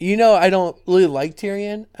mean, I don't really like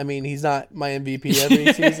Tyrion. I mean, he's not my MVP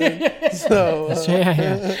every season. So,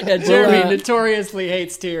 Jeremy notoriously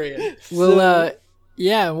hates Tyrion.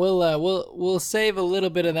 We'll save a little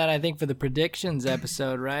bit of that, I think, for the predictions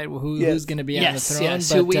episode, right? Who's going to be on the throne?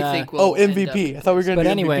 Yes, who we think will MVP. I thought we were going to do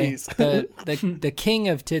anyway, MVPs. the king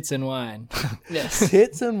of tits and wine. Yes.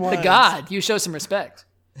 Tits and wine. The god. You show some respect.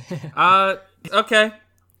 Okay.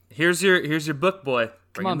 Here's your book boy.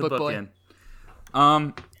 Come on, book boy. In.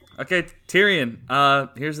 Okay,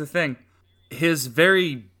 Tyrion. Here's the thing. His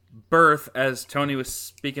very birth, as Tony was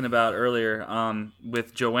speaking about earlier,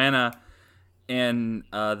 with Joanna and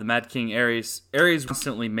the Mad King Aerys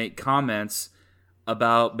constantly make comments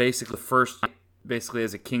about basically the first,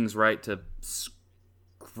 as a king's right to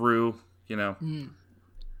screw,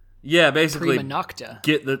 Yeah, basically Prima nocta.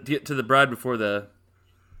 Get to the bride before the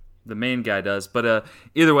main guy does. But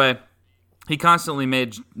either way, he constantly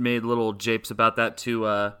made little japes about that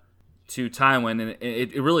to Tywin, and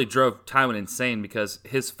it really drove Tywin insane because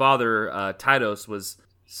his father Tydos was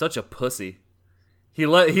such a pussy. He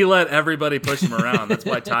let everybody push him around. That's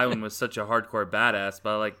why Tywin was such a hardcore badass.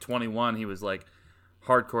 By like 21, he was like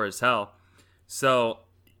hardcore as hell. So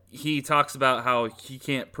he talks about how he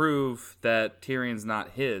can't prove that Tyrion's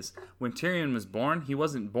not his. When Tyrion was born, he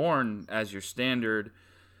wasn't born as your standard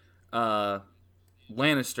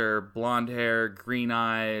Lannister, blonde hair, green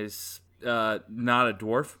eyes, not a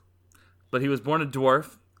dwarf. But he was born a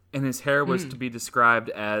dwarf, and his hair was to be described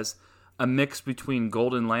as a mix between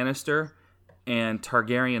Golden Lannister and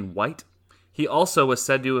Targaryen white. He also was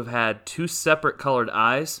said to have had 2 separate colored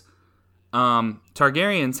eyes.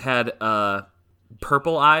 Targaryens had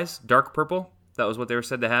purple eyes, dark purple. That was what they were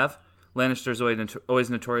said to have. Lannisters always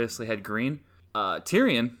notoriously had green.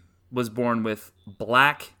 Tyrion was born with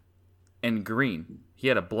black and green. He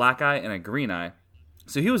had a black eye and a green eye.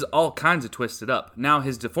 So he was all kinds of twisted up. Now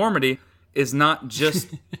his deformity is not just,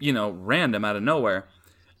 random out of nowhere,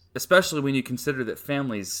 especially when you consider that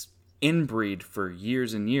families inbreed for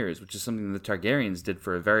years and years, which is something the Targaryens did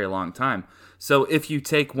for a very long time. So if you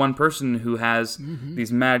take one person who has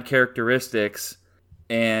these mad characteristics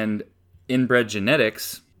and inbred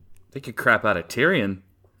genetics, they could crap out of Tyrion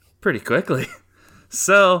pretty quickly.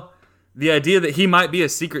 So the idea that he might be a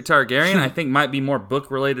secret Targaryen, I think, might be more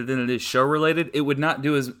book-related than it is show-related. It would not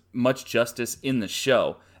do as much justice in the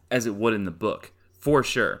show as it would in the book, for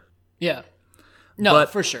sure. Yeah. No,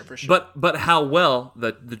 for sure. But how well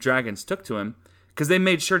the dragons took to him, because they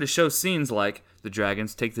made sure to show scenes like the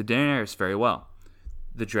dragons take to Daenerys very well.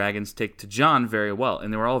 The dragons take to Jon very well,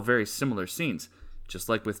 and they were all very similar scenes. Just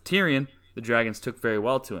like with Tyrion, the dragons took very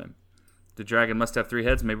well to him. The dragon must have 3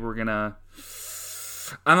 heads. Maybe we're gonna...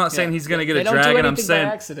 I'm not saying he's gonna get a dragon. I'm saying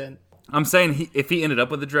by accident. I'm saying if he ended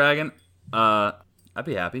up with a dragon, I'd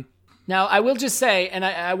be happy. Now, I will just say, and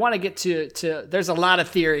I want to get to there's a lot of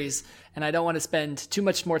theories, and I don't want to spend too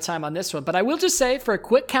much more time on this one, but I will just say, for a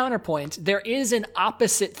quick counterpoint, there is an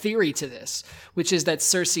opposite theory to this, which is that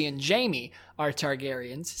Cersei and Jaime are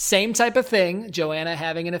Targaryens. Same type of thing, Joanna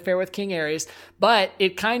having an affair with King Aerys, but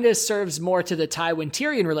it kind of serves more to the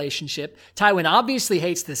Tywin-Tyrion relationship. Tywin obviously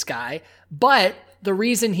hates this guy, but the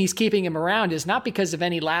reason he's keeping him around is not because of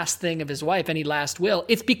any last thing of his wife, any last will.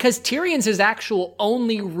 It's because Tyrion's his actual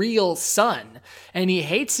only real son. And he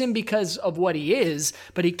hates him because of what he is,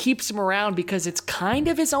 but he keeps him around because it's kind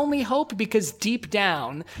of his only hope, because deep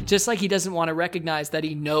down, just like he doesn't want to recognize that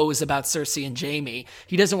he knows about Cersei and Jaime,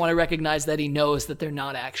 he doesn't want to recognize that he knows that they're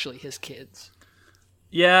not actually his kids.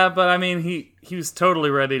 Yeah, but I mean, he was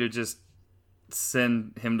totally ready to just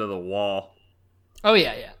send him to the wall. Oh,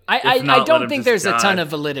 yeah. I don't think there's a ton of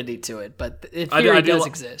validity to it, but the theory does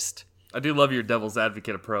exist. I do love your devil's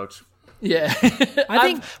advocate approach. Yeah. I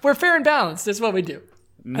think we're fair and balanced. That's what we do.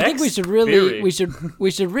 I think we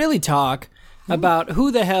should really talk about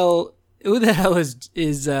who the hell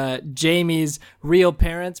is Jaime's real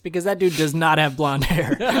parents, because that dude does not have blonde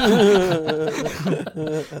hair.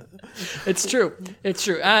 It's true.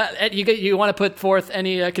 You want to put forth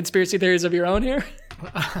any conspiracy theories of your own here?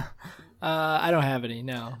 I don't have any,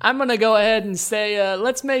 no. I'm going to go ahead and say,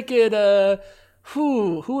 let's make it,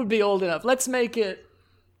 who would be old enough? Let's make it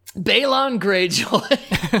Balon Greyjoy.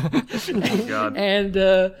 Oh, God. And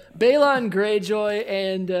Balon Greyjoy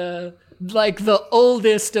and, like, the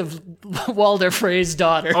oldest of Walder Frey's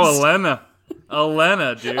daughters. Oh,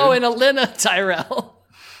 Olenna, dude. Oh, and Olenna Tyrell.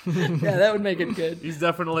 Yeah, that would make it good. He's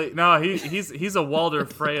definitely he's a Walder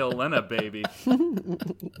Frey Olenna baby.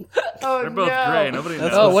 Oh, they're both gray. Nobody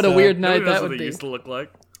knows. Oh, what a weird night that would what be. They used to look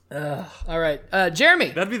like. All right, Jeremy.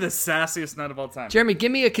 That'd be the sassiest night of all time. Jeremy,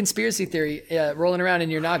 give me a conspiracy theory rolling around in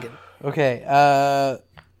your noggin. Okay,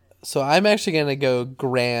 so I'm actually gonna go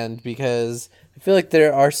grand because I feel like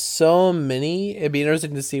there are so many. It'd be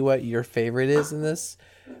interesting to see what your favorite is in this.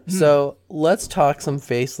 So let's talk some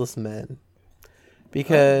faceless men.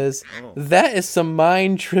 Because that is some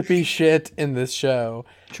mind-trippy shit in this show.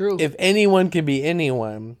 True. If anyone can be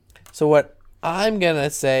anyone. So what I'm going to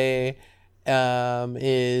say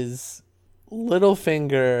is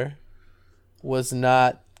Littlefinger was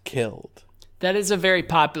not killed. That is a very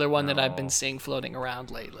popular one that I've been seeing floating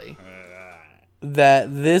around lately. That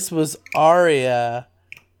this was Arya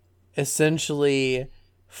essentially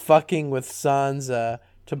fucking with Sansa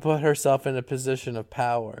to put herself in a position of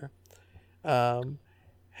power.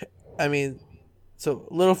 I mean, so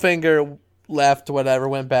Littlefinger left, whatever,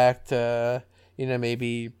 went back to,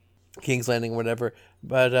 maybe King's Landing or whatever.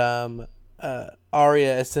 But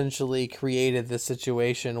Arya essentially created this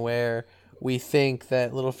situation where we think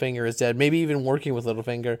that Littlefinger is dead, maybe even working with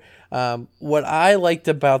Littlefinger. What I liked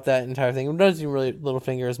about that entire thing, it doesn't even really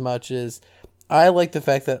Littlefinger as much, is I like the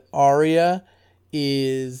fact that Arya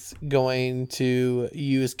is going to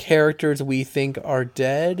use characters we think are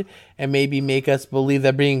dead and maybe make us believe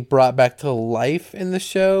they're being brought back to life in the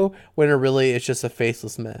show when it really is just a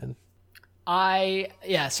faceless man.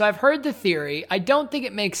 So I've heard the theory. I don't think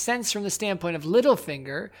it makes sense from the standpoint of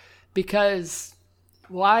Littlefinger, because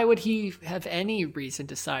why would he have any reason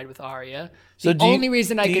to side with Arya? The only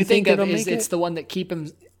reason I can think of is it's the one that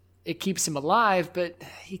keeps him alive, but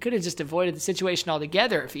he could have just avoided the situation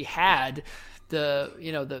altogether if he had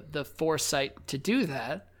the foresight to do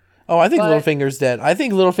that. Oh, I think But- Littlefinger's dead. I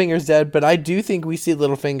think Littlefinger's dead, but I do think we see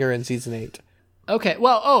Littlefinger in season 8. Okay,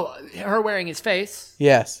 well, her wearing his face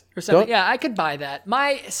Yes. or something. Don't- Yeah, I could buy that.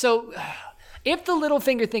 So if the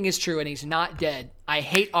Littlefinger thing is true and he's not dead, I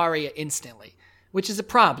hate Arya instantly, which is a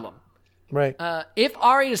problem. Right. If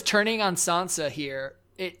Arya is turning on Sansa here,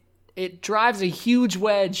 it drives a huge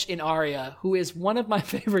wedge in Arya, who is one of my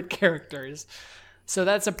favorite characters. So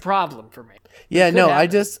that's a problem for me. Yeah, no, I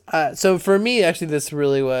happen. just so for me actually this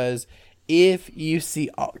really was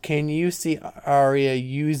can you see Arya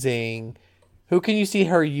using who can you see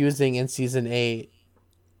her using in season 8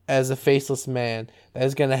 as a faceless man that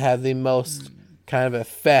is going to have the most kind of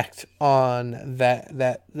effect on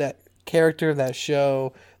that character, that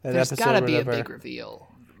show, that There's episode, got to be a whatever. big reveal.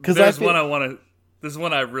 Because There's one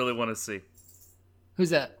I really want to see.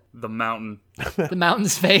 Who's that? The Mountain. The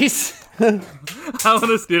Mountain's face? I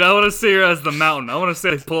want to see her as the Mountain. I want to see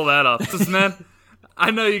they pull that off. Just, man,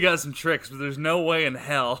 I know you got some tricks, but there's no way in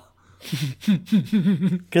hell.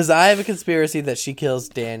 Because I have a conspiracy that she kills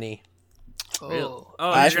Dany. Oh,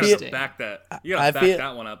 Oh, you're feel- gonna back that. You gotta I back feel-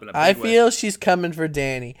 that one up in a big I way. feel she's coming for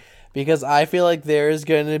Dany because I feel like there is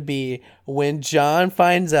going to be, when Jon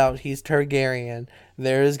finds out he's Targaryen,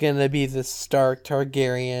 there is going to be this Stark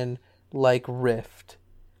Targaryen like rift,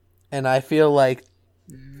 and I feel like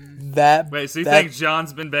that. Wait, so you that- think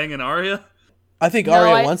John's been banging Arya? I think No,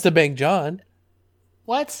 Arya I- wants to bang Jon.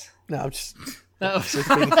 what? No, I'm just No,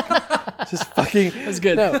 just fucking. that's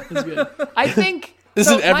good. No. That's good. I think.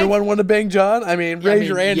 Doesn't so everyone want to bang Jon? I mean, raise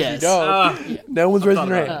your hand yes. if you don't. No one's raising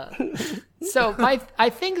their about hand. So I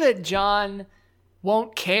think that Jon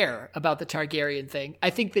won't care about the Targaryen thing. I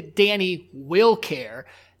think that Dany will care.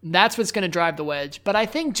 And that's what's going to drive the wedge. But I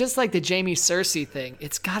think just like the Jaime Cersei thing,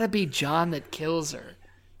 it's got to be Jon that kills her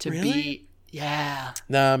to be. Yeah.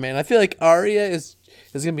 Nah, man, I feel like Arya is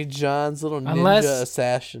gonna be Jon's little ninja Unless-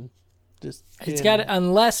 assassin. Just It's got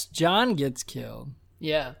unless Jon gets killed,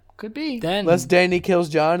 Yeah. Could be. then unless Dany kills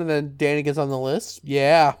Jon and then Dany gets on the list.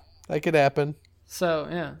 Yeah, that could happen. So,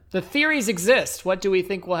 yeah. The theories exist. What do we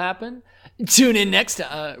think will happen? Tune in next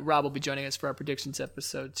time. Rob will be joining us for our predictions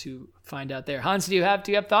episode to find out there. Hans, do you have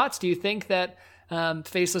thoughts? Do you think that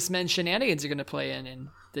Faceless Men shenanigans are going to play in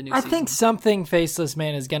the new I season? think something Faceless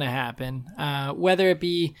Man is going to happen. Whether it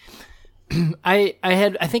be,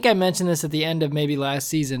 I think I mentioned this at the end of maybe last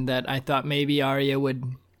season that I thought maybe Arya would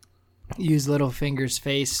use Littlefinger's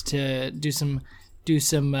face to do some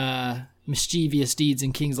mischievous deeds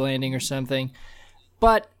in King's Landing or something.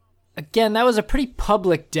 But again, that was a pretty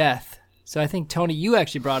public death. So I think Tony, you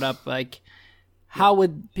actually brought up like, how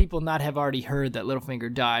would people not have already heard that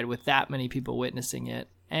Littlefinger died with that many people witnessing it?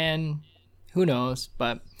 And who knows?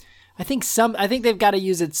 But I think they've got to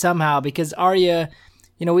use it somehow because Arya,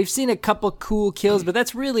 we've seen a couple cool kills, but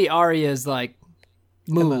that's really Arya's like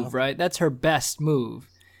move, right? That's her best move.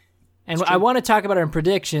 And I want to talk about her in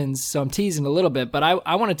predictions, so I'm teasing a little bit, but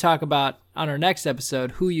I want to talk about on our next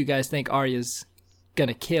episode who you guys think Arya's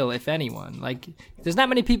gonna kill, if anyone. Like, there's not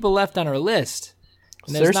many people left on her list.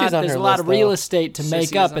 And there's Cersei's on there's her a lot list, of real though. estate to make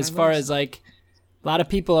Cersei's up on as her far list. as like a lot of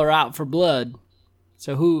people are out for blood.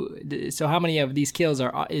 So how many of these kills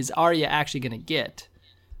is Arya actually gonna get?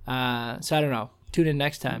 So I don't know. Tune in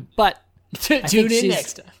next time. But Tune think in she's-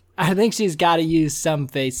 next time. I think she's got to use some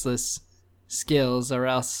faceless skills, or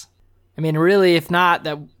else. I mean, really, if not,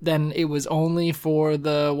 then it was only for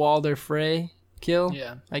the Walder Frey kill.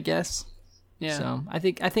 Yeah. I guess. Yeah. So I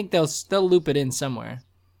think they'll loop it in somewhere.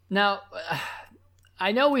 Now,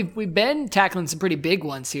 I know we've been tackling some pretty big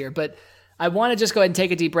ones here, but I want to just go ahead and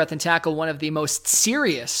take a deep breath and tackle one of the most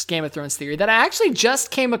serious Game of Thrones theory that I actually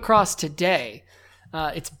just came across today.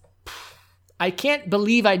 I can't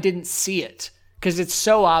believe I didn't see it because it's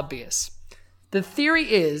so obvious. The theory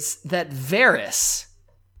is that Varys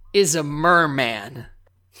is a merman.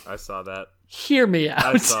 I saw that. Hear me out.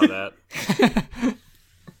 I saw that.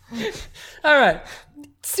 All right.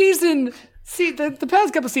 The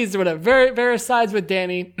past couple seasons or whatever, Varys sides with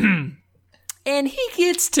Dany, and he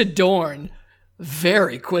gets to Dorne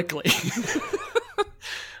very quickly.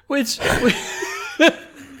 which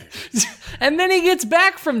and then he gets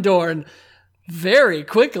back from Dorne very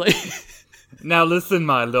quickly. Now listen,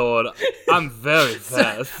 my lord. I'm very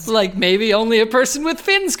fast. Like maybe only a person with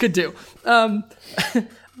fins could do.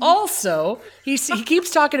 Also, he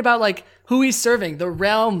keeps talking about like who he's serving, the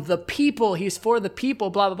realm, the people. He's for the people,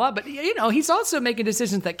 blah blah blah. But he's also making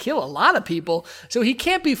decisions that kill a lot of people. So he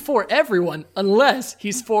can't be for everyone unless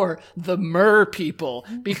he's for the mer people.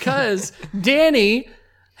 Because Dany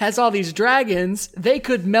has all these dragons. They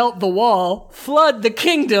could melt the wall, flood the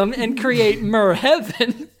kingdom, and create mer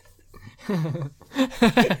heaven.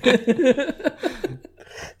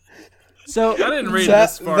 So I didn't read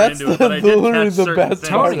this far into it, but I did literally catch the certain best things.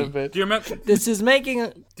 part of it. Do you remember? this is making Do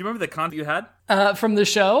you remember the content you had? From the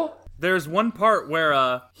show? There's one part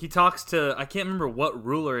where he talks to, I can't remember what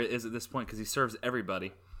ruler it is at this point because he serves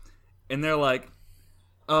everybody, and they're like,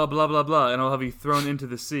 "Oh, blah blah blah," and I'll have you thrown into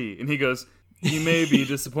the sea, and he goes, "You may be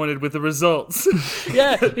disappointed with the results."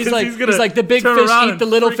 Yeah, he's like gonna the big turn fish around eat and the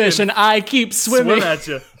little freaking fish, and I keep swimming. Swim at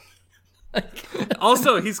you.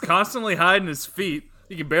 Also, he's constantly hiding his feet.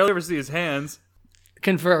 You can barely ever see his hands.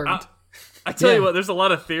 Confirmed. I tell Yeah. you what, there's a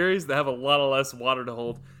lot of theories that have a lot of less water to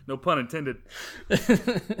hold. No pun intended.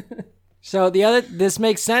 So this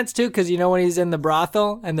makes sense too, because when he's in the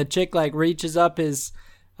brothel and the chick like reaches up his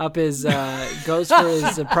goes for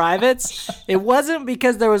his privates. It wasn't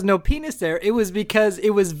because there was no penis there. It was because it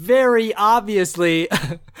was very obviously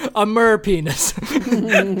a mer penis.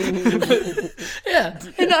 Yeah,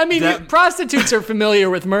 and I mean, prostitutes are familiar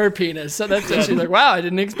with mer penis, so that's actually like, wow, I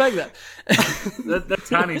didn't expect that. that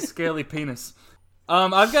tiny scaly penis.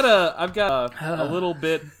 I've got a little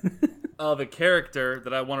bit of a character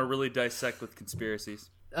that I want to really dissect with conspiracies.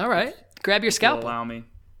 All right, grab your Will scalpel. allow me.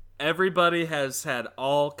 Everybody has had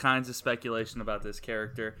all kinds of speculation about this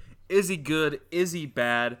character. Is he good? Is he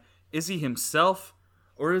bad? Is he himself?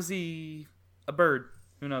 Or is he a bird?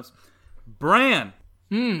 Who knows? Bran.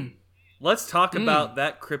 Let's talk about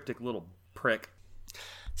that cryptic little prick.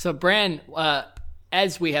 So Bran,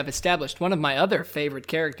 as we have established, one of my other favorite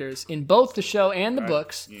characters in both the show and the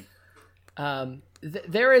books. Yeah.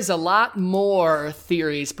 There is a lot more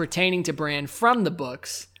theories pertaining to Bran from the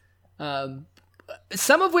books.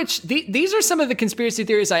 Some of which, these are some of the conspiracy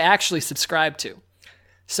theories I actually subscribe to.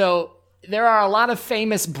 So there are a lot of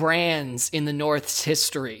famous Brans in the North's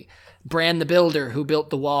history. Bran the Builder, who built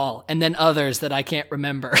the wall, and then others that I can't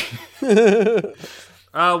remember.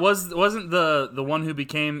 Wasn't the one who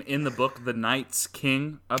became in the book the Night's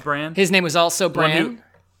King a Bran? His name was also Bran.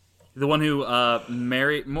 The one who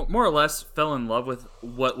married, more or less, fell in love with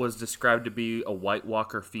what was described to be a White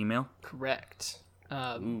Walker female. Correct.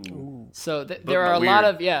 So there are a lot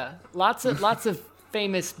of lots of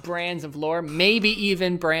famous Brans of lore. Maybe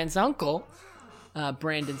even Bran's uncle,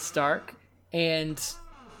 Brandon Stark, and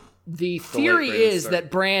the theory is that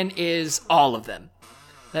Bran is all of them.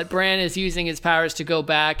 That Bran is using his powers to go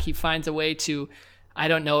back. He finds a way to, I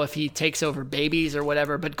don't know if he takes over babies or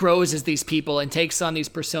whatever, but grows as these people and takes on these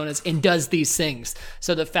personas and does these things.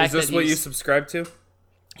 So the fact Is this that what you subscribe to?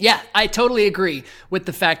 Yeah, I totally agree with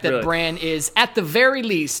the fact that Really? Bran is, at the very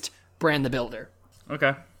least, Bran the Builder.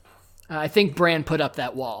 Okay. I think Bran put up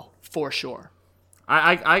that wall, for sure.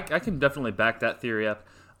 I can definitely back that theory up.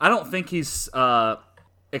 I don't think he's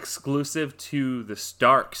exclusive to the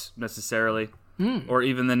Starks, necessarily, or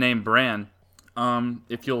even the name Bran,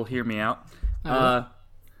 if you'll hear me out.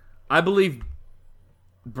 I believe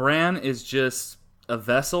Bran is just a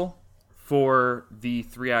vessel for the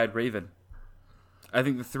Three-Eyed Raven. I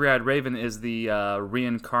think the Three-Eyed Raven is the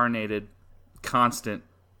reincarnated constant.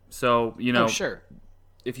 So, Sure.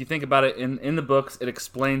 if you think about it, in the books, it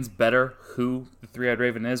explains better who the Three-Eyed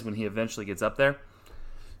Raven is when he eventually gets up there.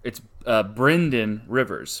 It's Brynden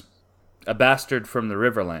Rivers, a bastard from the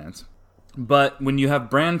Riverlands. But when you have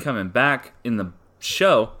Bran coming back in the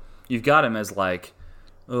show, you've got him as like,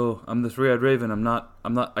 oh, I'm the Three-Eyed Raven.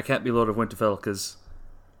 I can't be Lord of Winterfell because,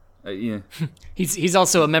 He's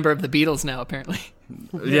also a member of the Beatles now, apparently.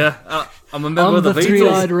 Yeah, I'm a member of the Beatles.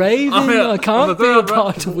 Three-Eyed Raven. I'm I can't the be a Three-Eyed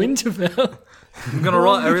part of Winterfell. I'm gonna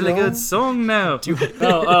write a really good song now. Do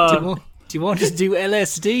you want us to do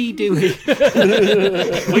LSD, do we?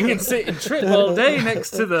 We can sit and trip all day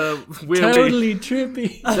next to the wheel. Totally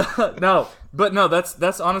trippy. No,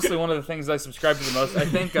 that's honestly one of the things I subscribe to the most. I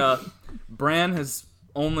think Bran has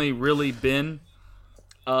only really been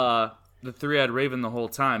the Three-Eyed Raven the whole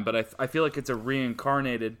time, but I feel like it's a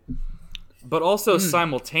reincarnated, but also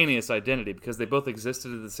simultaneous identity because they both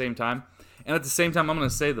existed at the same time. And at the same time, I'm going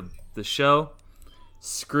to say the show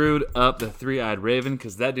screwed up the Three-Eyed Raven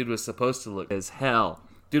because that dude was supposed to look as hell.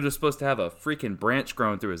 Dude was supposed to have a freaking branch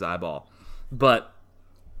growing through his eyeball. But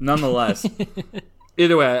nonetheless,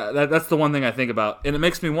 either way, that's the one thing I think about. And it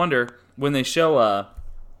makes me wonder when they show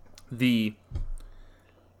the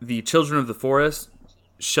Children of the Forest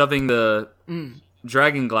shoving the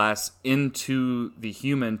dragon glass into the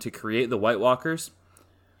human to create the White Walkers,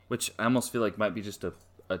 which I almost feel like might be just a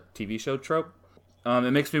TV show trope.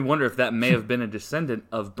 It makes me wonder if that may have been a descendant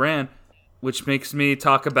of Bran, which makes me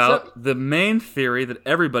talk about the main theory that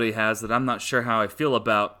everybody has that I'm not sure how I feel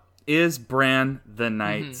about. Is Bran the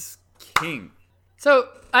Night's King? So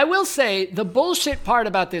I will say the bullshit part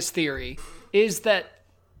about this theory is that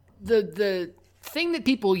the thing that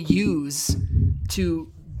people use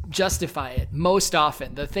to justify it most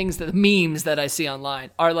often. The memes that I see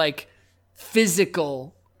online are like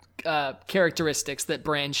physical characteristics that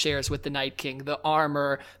Bran shares with the Night King, the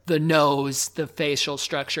armor, the nose, the facial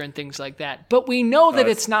structure, and things like that. But we know that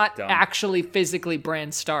it's not actually physically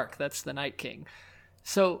Bran Stark. That's the Night King.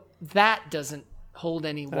 So that doesn't hold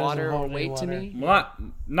any water or weight to me. Well,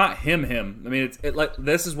 not him. I mean, it's like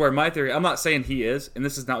this is where my theory. I'm not saying he is, and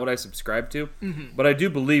this is not what I subscribe to, but I do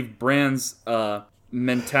believe Bran's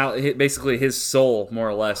mentality, basically his soul, more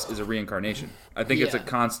or less, is a reincarnation. I think it's a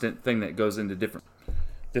constant thing that goes into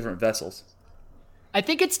different vessels. I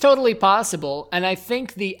think it's totally possible, and I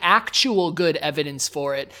think the actual good evidence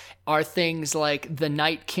for it are things like the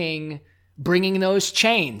Night King bringing those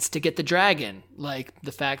chains to get the dragon, like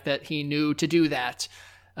the fact that he knew to do that,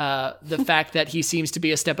 the fact that he seems to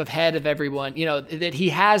be a step ahead of everyone, that he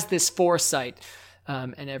has this foresight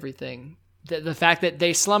and everything. The fact that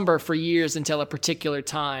they slumber for years until a particular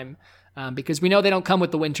time, because we know they don't come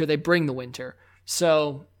with the winter, they bring the winter.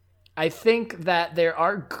 So I think that there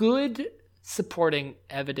are good supporting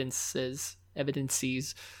evidences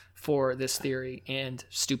for this theory and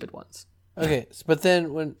stupid ones. Okay, but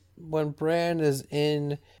then when Bran is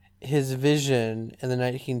in his vision and the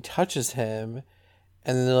Night King touches him,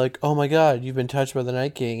 and then they're like, "Oh my God, you've been touched by the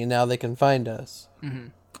Night King, and now they can find us."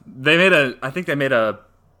 Mm-hmm. I think they made an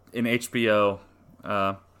HBO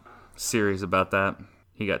series about that.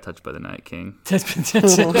 He got touched by the Night King. I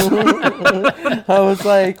was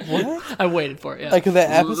like, what? I waited for it. Yeah. Like the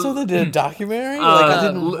episode they did a documentary. I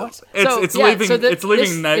didn't. What? It's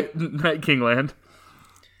leaving Night King land.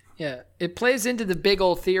 Yeah, it plays into the big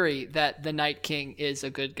old theory that the Night King is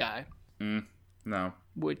a good guy. No.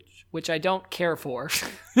 Which I don't care for.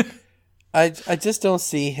 I just don't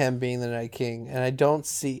see him being the Night King, and I don't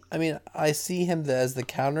see. I mean, I see him as the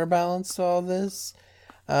counterbalance to all this,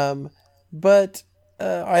 but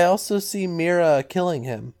I also see Mira killing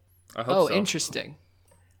him. I hope so. Interesting.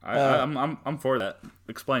 I'm for that.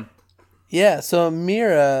 Explain. Yeah, so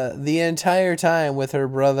Mira, the entire time with her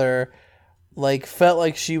brother, felt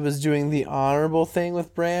like she was doing the honorable thing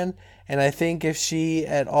with Bran, and I think if she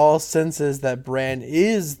at all senses that Bran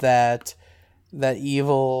is that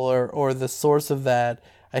evil or the source of that,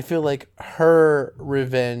 I feel like her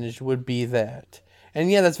revenge would be that. And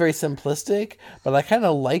yeah, that's very simplistic, but I kind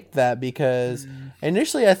of like that because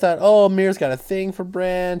initially I thought, oh, Mira's got a thing for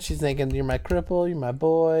Bran. She's thinking, you're my cripple, you're my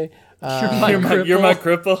boy. You're my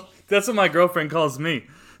cripple. That's what my girlfriend calls me.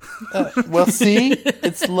 Well, see,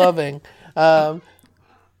 it's loving.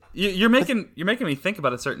 You're making me think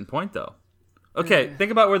about a certain point, though. Okay, think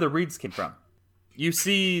about where the Reeds came from. You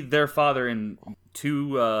see their father in 2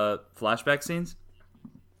 flashback scenes.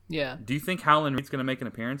 Yeah. Do you think Howland Reed's going to make an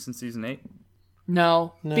appearance in season 8?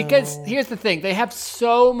 No, because here's the thing. They have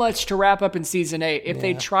so much to wrap up in season 8. If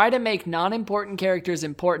they try to make non-important characters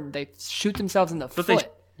important, they shoot themselves in the foot.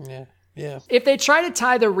 Yeah. If they try to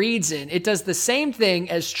tie the Reeds in, it does the same thing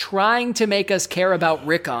as trying to make us care about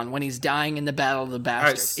Rickon when he's dying in the Battle of the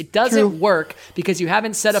Bastards. It doesn't work because you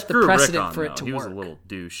haven't set up the precedent Rickon, for it to work. He was work. a little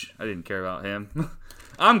douche. I didn't care about him.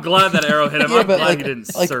 I'm glad that arrow hit him. I'm glad he didn't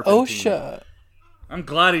serpentine. Osha. I'm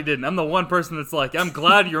glad he didn't. I'm the one person that's like, I'm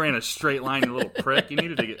glad you're in a straight line, you little prick. You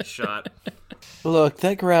needed to get shot. Look,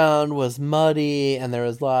 that ground was muddy, and there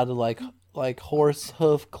was a lot of like horse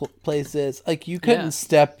hoof places. Like you couldn't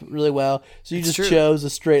step really well, so you just chose a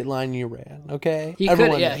straight line and you ran. Okay, he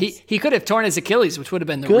could have torn his Achilles, which would have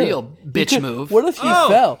been the real bitch move. What if you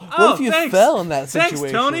fell? What if you fell in that situation?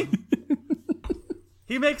 Thanks, Tony.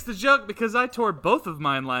 He makes the joke because I tore both of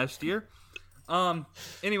mine last year.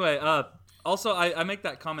 Anyway, also I make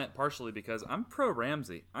that comment partially because I'm pro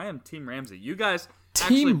Ramsay. I am Team Ramsay. You guys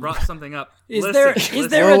actually brought something up. Is there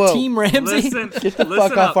a Team Ramsay? Get the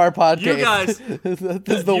fuck off our podcast. You guys, this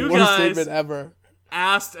is the worst statement ever.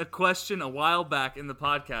 Asked a question a while back in the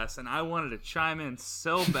podcast, and I wanted to chime in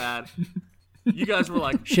so bad. You guys were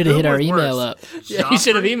like, should have hit our email up. Yeah, you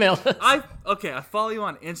should have emailed us. I follow you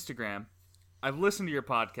on Instagram. I've listened to your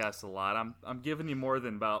podcast a lot. I'm giving you more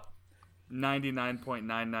than about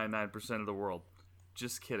 99.999% of the world.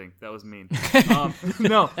 Just kidding. That was mean.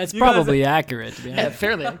 No, that's probably accurate. To be honest. Yeah,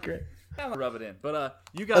 fairly accurate. Rub it in, but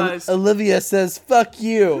you guys. Olivia says, "Fuck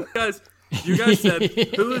you." You guys said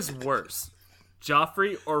who is worse,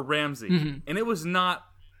 Joffrey or Ramsay, and it was not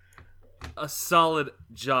a solid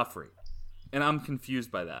Joffrey, and I'm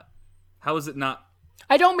confused by that. How is it not?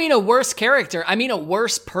 I don't mean a worse character. I mean a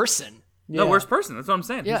worse person. No, worse person. That's what I'm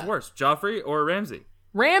saying. Who's worse, Joffrey or Ramsay?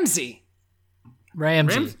 Ramsay.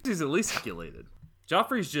 Ramsay's at least calculated.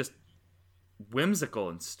 Joffrey's just whimsical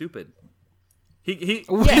and stupid. He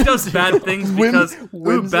does bad things because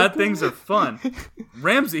bad things are fun.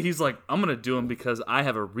 Ramsay, he's like, I'm gonna do them because I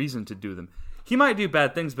have a reason to do them. He might do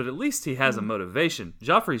bad things, but at least he has a motivation.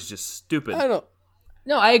 Joffrey's just stupid.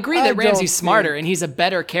 No, I agree that Ramsay's smarter and he's a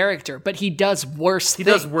better character, but he does worse things.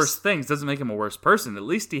 He does worse things. Doesn't make him a worse person. At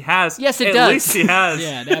least he has. Yes, it does. At least he has.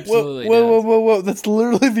 Yeah, it absolutely Whoa. That's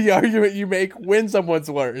literally the argument you make when someone's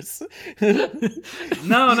worse.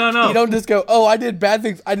 No. You don't just go, oh, I did bad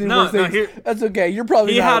things. I did worse things. That's okay. You're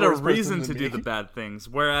probably He not had a worse person reason than to me. do the bad things,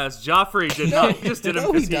 whereas Joffrey did not. He just did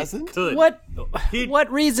them because he could.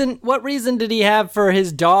 What reason did he have for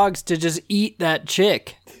his dogs to just eat that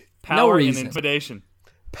chick? Power and intimidation.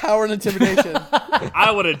 Power and intimidation. I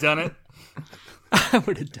would have done it. I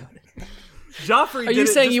would have done it. Joffrey Are you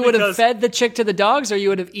saying you would have fed the chick to the dogs, or you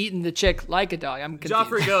would have eaten the chick like a dog? I'm confused.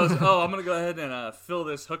 Joffrey goes, I'm going to go ahead and fill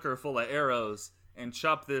this hooker full of arrows and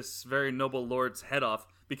chop this very noble lord's head off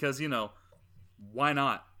because, why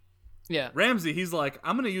not? Yeah. Ramsay, he's like,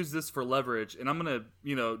 I'm going to use this for leverage, and I'm going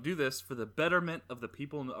to, do this for the betterment of the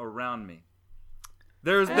people around me.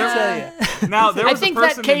 I think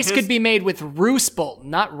that case could be made with Roose Bolton,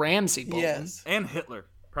 not Ramsay Bolton. Yes. And Hitler,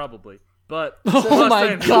 probably. But oh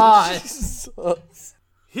my god.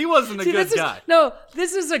 He wasn't a good guy.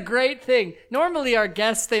 This is a great thing. Normally our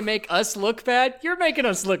guests, they make us look bad. You're making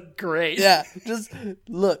us look great. Yeah, just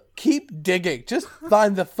look, keep digging. Just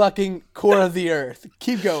find the fucking core of the earth.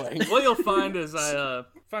 Keep going. What you'll find is I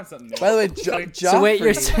find something new. By the way, Joffrey. So wait,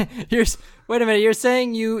 wait a minute. You're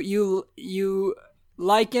saying you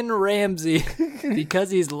liken Ramsay because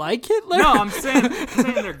he's like Hitler? No, I'm saying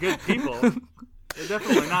they're good people. They're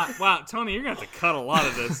definitely not. Wow, Tony, you're going to have to cut a lot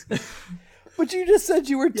of this. But you just said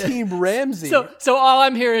you were Team Ramsay. So all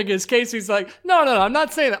I'm hearing is Casey's like, no, I'm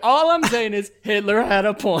not saying that. All I'm saying is Hitler had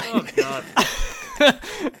a point. Oh, God.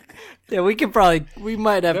 Yeah, we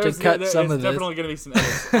might have to cut some of this. There's definitely going to be some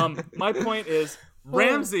edits. My point is,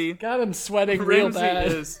 Ramsay... God, I'm sweating real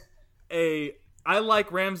bad. I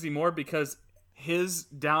like Ramsay more because his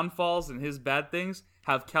downfalls and his bad things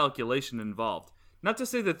have calculation involved. Not to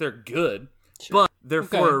say that they're good, but they're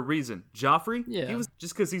for a reason. Joffrey, he was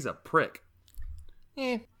just because he's a prick.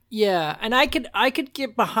 Yeah, and I could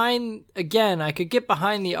get behind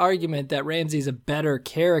the argument that Ramsay's a better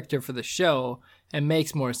character for the show and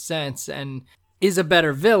makes more sense and is a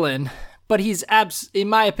better villain. But in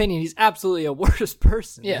my opinion, he's absolutely a worse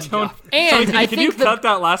person. Yeah, Tony, I can you cut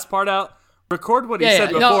that last part out? Record what he said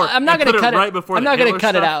before. No, I'm not going to cut it right before. I'm not going to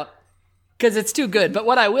cut it out because it's too good. But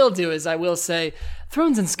what I will do is I will say,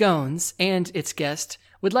 Thrones and Scones and its guest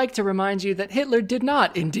would like to remind you that Hitler did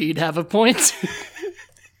not indeed have a point.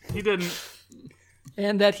 He didn't.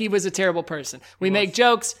 And that he was a terrible person. We make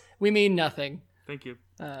jokes. We mean nothing. Thank you.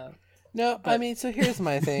 I mean, so here's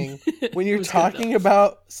my thing. When you're talking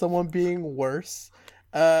about someone being worse,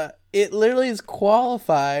 it literally is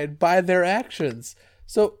qualified by their actions.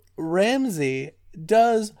 So Ramsay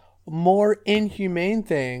does more inhumane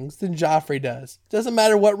things than Joffrey does. Doesn't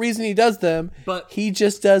matter what reason he does them, but he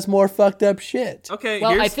just does more fucked up shit. Okay,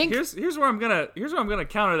 well, here's where I'm gonna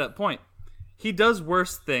counter that point. He does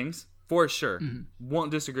worse things for sure. Mm-hmm.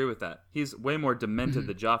 Won't disagree with that. He's way more demented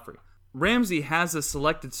than Joffrey. Ramsay has a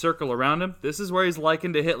selected circle around him. This is where he's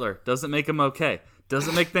likened to Hitler. Doesn't make him okay.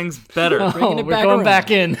 Doesn't make things better. We're going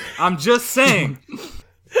back in. I'm just saying.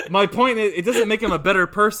 My point is, it doesn't make him a better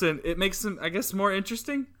person. It makes him, I guess, more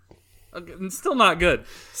interesting. Still not good.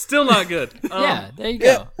 Yeah, there you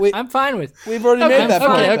go. I'm fine with. We've already made that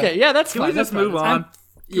point. Okay, yeah, that's fine. Can we just move on?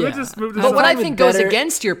 Can we just move to But what I think goes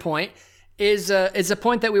against your point is a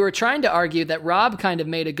point that we were trying to argue that Rob kind of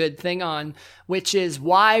made a good thing on, which is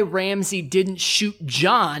why Ramsay didn't shoot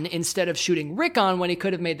Jon instead of shooting Rickon when he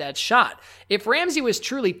could have made that shot. If Ramsay was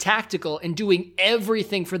truly tactical and doing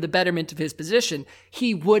everything for the betterment of his position,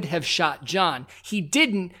 he would have shot Jon. He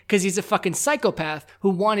didn't because he's a fucking psychopath who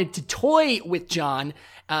wanted to toy with Jon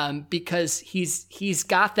because he's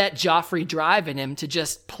got that Joffrey drive in him to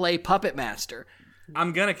just play puppet master.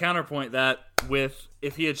 I'm going to counterpoint that with,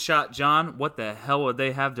 if he had shot Jon, what the hell would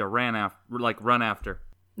they have to run after?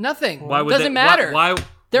 Nothing. Doesn't matter. Why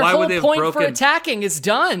Their why whole would they have point broken... for attacking is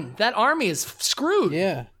done. That army is screwed.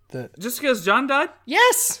 Yeah. Just because Jon died?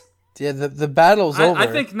 Yes. Yeah, the battle's over. I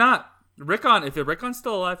think not. If Rickon's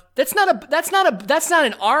still alive. That's not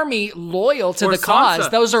an army loyal to the Sansa. cause.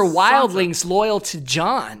 Those are wildlings loyal to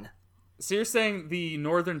Jon. So you're saying the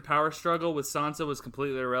northern power struggle with Sansa was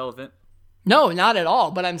completely irrelevant? No, not at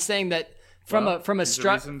all. But I'm saying that from a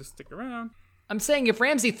reason to stick around. I'm saying if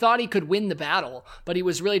Ramsay thought he could win the battle, but he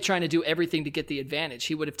was really trying to do everything to get the advantage,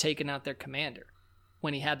 he would have taken out their commander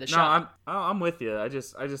when he had the shot. No, I'm with you. I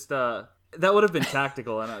just That would have been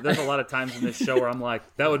tactical, and there's a lot of times in this show where I'm like,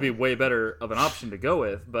 that would be way better of an option to go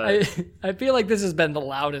with. But I feel like this has been the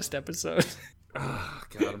loudest episode. oh,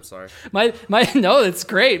 God, I'm sorry. No, it's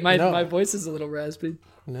great. No. My voice is a little raspy.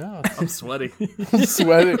 No, I'm sweaty. I'm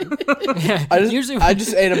sweating. Yeah, I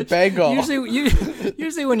just ate a bagel.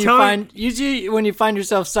 Usually when you find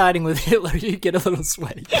yourself siding with Hitler, you get a little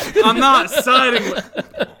sweaty. I'm not siding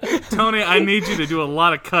with Tony. I need you to do a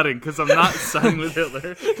lot of cutting because I'm not siding with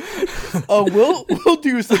Hitler. Oh, we'll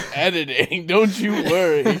do some editing. Don't you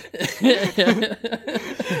worry.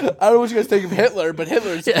 I don't know what you guys think of Hitler, but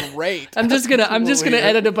Hitler's great. I'm just gonna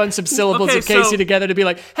edit a bunch of syllables Okay, of Casey so- together to be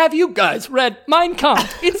like, have you guys read Mein Kampf?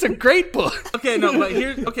 It's a great book. Okay, no, but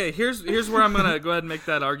here's where I'm gonna go ahead and make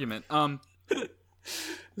that argument.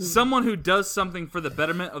 Someone who does something for the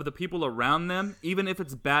betterment of the people around them, even if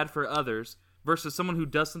it's bad for others, versus someone who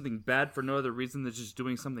does something bad for no other reason than just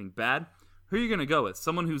doing something bad. Who are you gonna go with?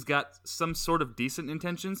 Someone who's got some sort of decent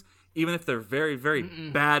intentions, even if they're very, very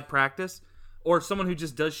bad practice, or someone who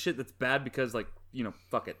just does shit that's bad because, like,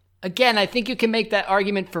 fuck it. Again, I think you can make that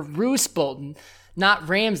argument for Roose Bolton, not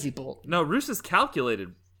Ramsay Bolton. No, Roose is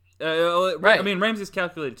calculated. Right. I mean, Ramsey's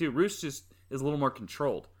calculated too. Roose just is a little more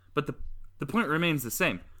controlled. But the point remains the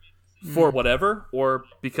same. For whatever, or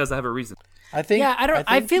because I have a reason. I think. Yeah,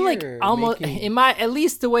 I feel like you're almost making- at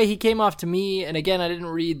least the way he came off to me, and again, I didn't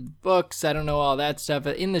read books, I don't know all that stuff.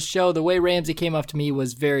 In the show, the way Ramsay came off to me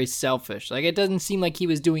was very selfish. Like, it doesn't seem like he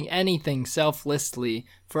was doing anything selflessly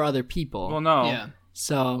for other people. Well, no. Yeah.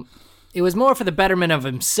 So it was more for the betterment of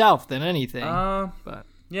himself than anything. But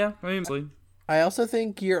Yeah, I mean, I also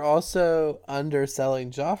think you're also underselling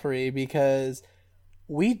Joffrey because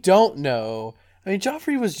we don't know. I mean,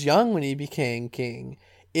 Joffrey was young when he became king.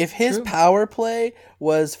 If his power play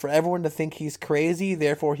was for everyone to think he's crazy,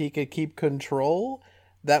 therefore he could keep control,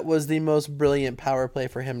 that was the most brilliant power play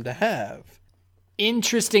for him to have.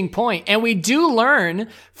 Interesting point. And we do learn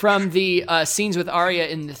from the scenes with Arya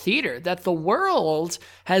in the theater that the world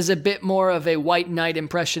has a bit more of a white knight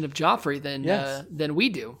impression of Joffrey than we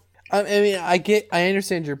do. I mean, I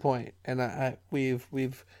understand your point, and we've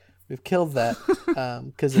killed that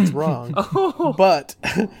because it's wrong. But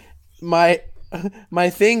my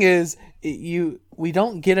thing is, we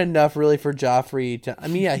don't get enough really for Joffrey to. I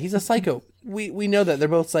mean, yeah, he's a psycho. We know that they're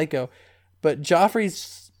both psycho, but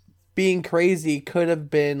Joffrey's being crazy could have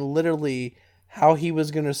been literally how he was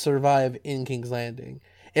going to survive in King's Landing.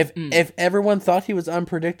 If everyone thought he was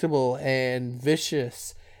unpredictable and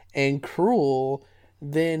vicious and cruel,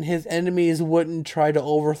 then his enemies wouldn't try to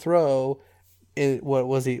overthrow.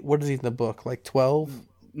 What is he in the book? Like 12?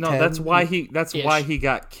 no, 10? that's why he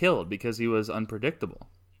got killed, because he was unpredictable.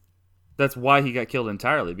 That's why he got killed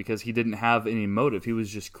entirely, because he didn't have any motive. He was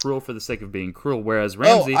just cruel for the sake of being cruel. Whereas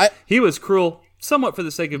Ramsay, he was cruel somewhat for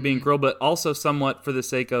the sake of being cruel, but also somewhat for the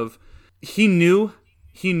sake of he knew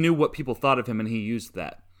what people thought of him, and he used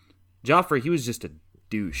that. Joffrey, he was just a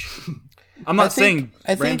douche. I'm not saying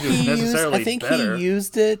Ramsay was necessarily better. He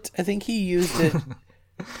used it,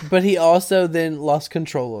 but he also then lost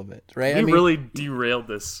control of it, right? We really derailed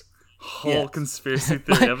this whole conspiracy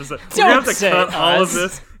theory episode. We're Don't gonna have to say cut all of us.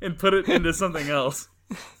 this and put it into something else.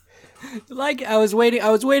 like I was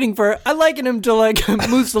waiting for I liken him to like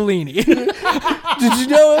Mussolini. Did you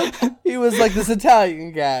know him? He was like this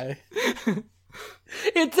Italian guy.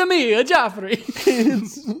 It's a me, a Joffrey.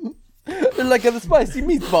 Like a spicy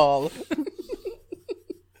meatball.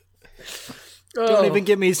 Don't even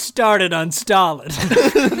get me started on Stalin.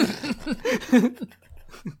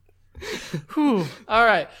 All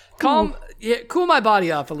right. Cool my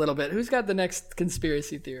body off a little bit. Who's got the next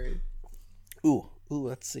conspiracy theory? Ooh,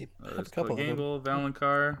 let's see. I have a There's couple of them. Clegane,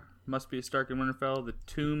 Valonqar, must be a Stark and Winterfell, the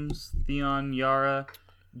Tombs, Theon, Yara,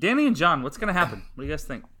 Dany and Jon. What's gonna happen? What do you guys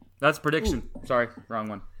think? That's a prediction. Sorry, wrong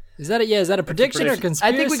one. Is that a prediction or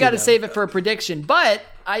conspiracy? I think we got to though? save it for a prediction, but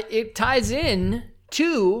it ties in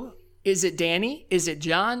to, is it Dany, is it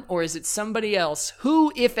Jon, or is it somebody else?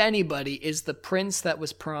 Who, if anybody, is the prince that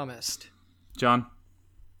was promised? Jon,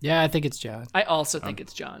 Yeah, I think it's Jon. I also think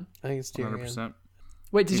it's Jon. I think it's Tyrion. 100%.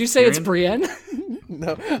 Wait, did you say it's Tyrion? Brienne?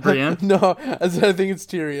 No, Brienne? no, I think it's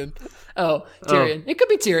Tyrion. Oh, Tyrion. It could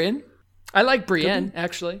be Tyrion. I like Brienne,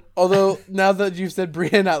 actually. Although now that you've said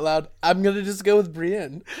Brienne out loud, I'm gonna just go with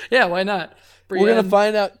Brienne. Yeah, why not? Brienne. We're gonna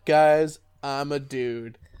find out, guys. I'm a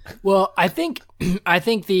dude. Well, I think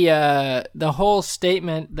the whole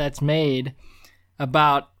statement that's made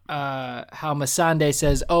about how Missandei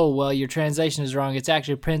says, "Oh, well, your translation is wrong. It's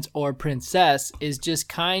actually prince or princess," is just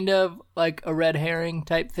kind of like a red herring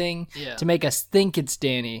type thing Yeah. to make us think it's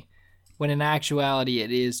Dany, when in actuality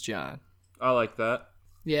it is Jon. I like that.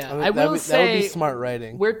 Yeah, That I will that say would be smart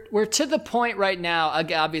writing. we're to the point right now.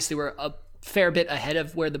 Obviously, we're a fair bit ahead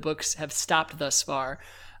of where the books have stopped thus far.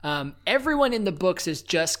 Everyone in the books is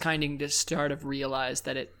just kind of to start of realize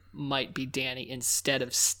that it might be Dany instead of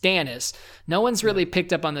Stannis. No one's really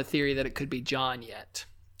picked up on the theory that it could be Jon yet.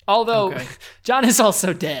 Although Jon is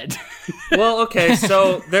also dead. Well, okay,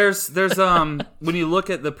 so there's when you look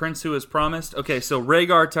at the prince who was promised. Okay, so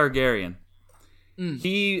Rhaegar Targaryen.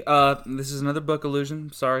 He this is another book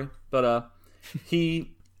allusion. Sorry, but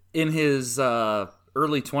he in his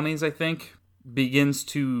early 20s, I think, begins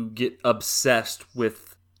to get obsessed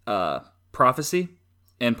with prophecy,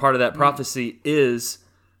 and part of that prophecy is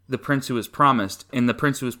the prince who was promised, and the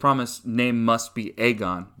prince who was promised name must be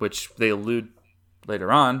Aegon, which they allude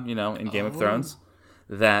later on, in Game of Thrones,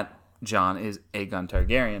 that Jon is Aegon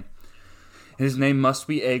Targaryen. His name must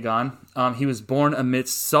be Aegon. He was born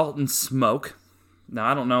amidst salt and smoke. Now,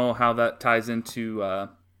 I don't know how that ties into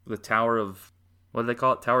the Tower of, what do they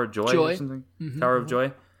call it? Tower of Joy? Or something? Mm-hmm. Tower of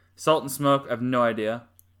Joy. Salt and smoke, I have no idea.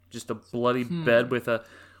 Just a bloody bed with a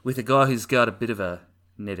guy who's got a bit of a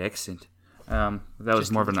Ned accent. That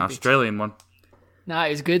was more of an Australian one. Nah,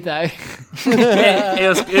 it was good though.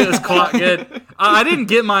 it was quite good. I didn't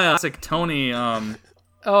get my Tony. Oh,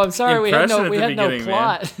 I'm sorry. We had no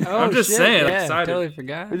plot. Oh, I'm just saying. Yeah, I'm excited. Totally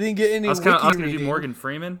forgot. We didn't get any. I was going to do Morgan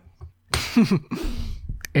Freeman.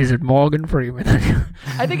 Is it Morgan Freeman?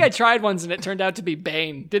 I think I tried once and it turned out to be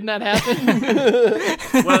Bane. Didn't that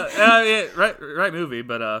happen? Well, yeah, right movie.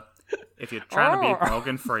 But if you're trying to be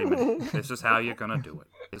Morgan Freeman, this is how you're gonna do it.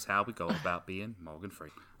 This is how we go about being Morgan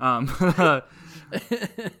Freeman.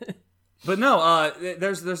 But no,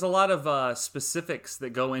 there's a lot of specifics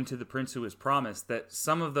that go into the Prince Who Was Promised. That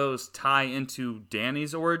some of those tie into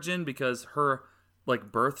Dany's origin because her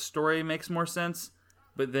birth story makes more sense.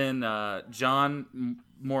 But then Jon,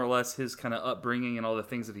 more or less, his kind of upbringing and all the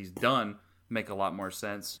things that he's done make a lot more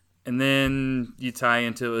sense. And then you tie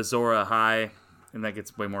into Azor Ahai, and that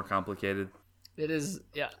gets way more complicated. It is,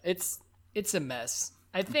 yeah. It's a mess.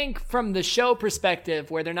 I think from the show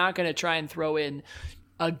perspective, where they're not going to try and throw in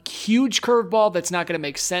a huge curveball that's not going to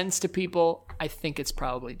make sense to people, I think it's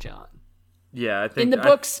probably Jon. Yeah, I think in the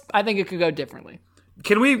books, I think it could go differently.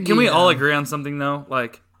 Can we all agree on something though?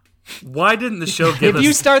 Why didn't the show give us... If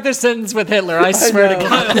you start the sentence with Hitler, I swear to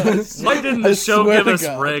God. Why didn't the show give us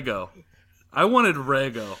Rhaego? I wanted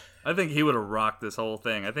Rhaego. I think he would have rocked this whole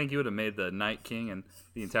thing. I think he would have made the Night King and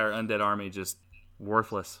the entire undead army just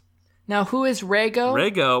worthless. Now, who is Rhaego?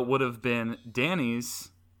 Rhaego would have been Dany's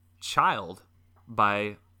child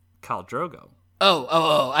by Khal Drogo.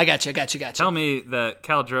 Oh, I got you. Tell me that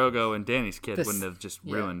Khal Drogo and Dany's kid wouldn't have just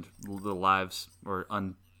ruined the lives or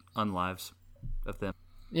unlives of them.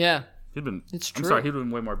 Yeah, it's true. I'm sorry, he'd been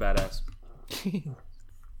way more badass.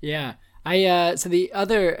 Yeah, so the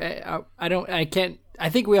other, I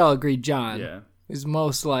think we all agree Jon is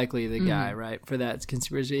most likely the guy, right, for that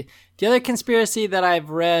conspiracy. The other conspiracy that I've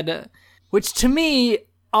read, which to me,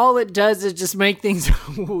 all it does is just make things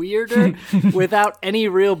weirder without any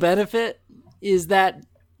real benefit, is that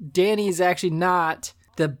Dany's actually not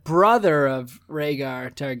the brother of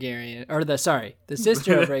Rhaegar Targaryen, or the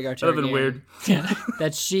sister of Rhaegar Targaryen. That would have been weird. Yeah,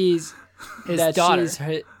 that she's his daughter.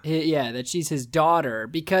 That she's his daughter,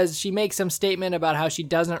 because she makes some statement about how she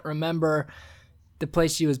doesn't remember the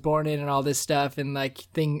place she was born in and all this stuff and I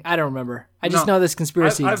don't remember. I just know this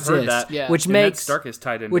conspiracy I've exists, heard that. Yeah. Which makes Stark is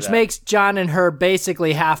tied into that. Makes Jon and her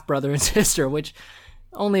basically half brother and sister, which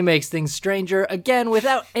only makes things stranger. Again,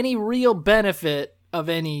 without any real benefit of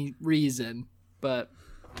any reason, but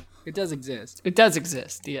it does exist. It does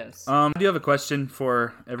exist, yes. I do have a question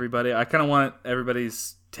for everybody. I kind of want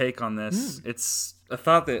everybody's take on this. It's a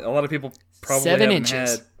thought that a lot of people probably 7 haven't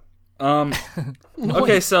inches. had.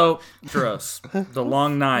 Okay, so Westeros, the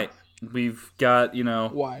long night. We've got,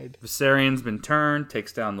 wide. Viserion's been turned,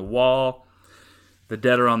 takes down the wall. The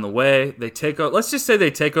dead are on the way. They take over. Let's just say they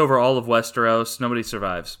take over all of Westeros. Nobody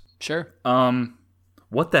survives. Sure.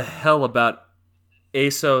 What the hell about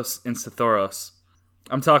Essos and Sothoros?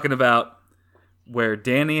 I'm talking about where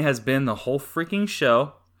Dany has been the whole freaking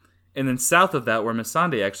show, and then south of that, where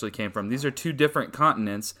Missandei actually came from. These are two different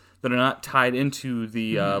continents that are not tied into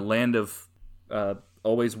the land of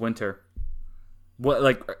always winter. What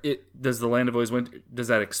does the land of always winter, does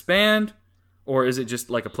that expand, or is it just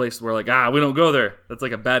like a place where we don't go there? That's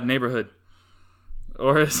like a bad neighborhood,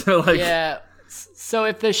 or is it yeah? So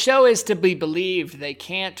if the show is to be believed, they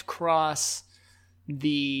cannot cross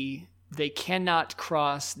the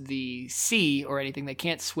sea or anything. They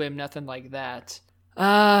can't swim, nothing like that.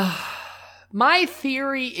 My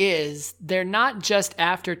theory is they're not just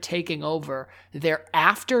after taking over, they're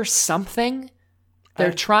after something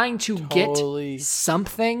They're trying to totally- get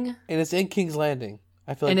something, And it's in King's Landing.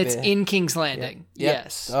 I feel like and it's in King's Landing. Yep.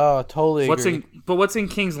 Yes. Oh, totally agree. What's in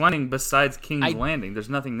King's Landing besides King's Landing? There's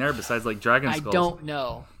nothing there besides like dragon I skulls. don't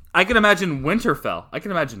know. I can imagine Winterfell.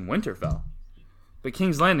 But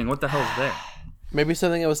King's Landing, what the hell is there? Maybe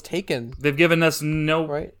something that was taken. They've given us no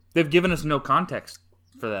Right. They've given us no context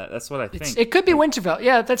for that. That's what I think. It could be Winterfell.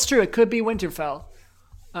 Yeah, that's true. It could be Winterfell.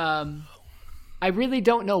 I really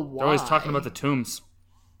don't know why. They're always talking about the tombs.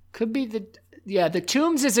 Could be the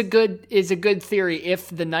tombs is a good theory if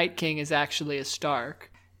the Night King is actually a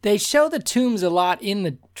Stark. They show the tombs a lot in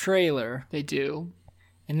the trailer, They do.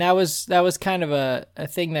 and that was kind of a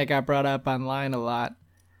thing that got brought up online a lot.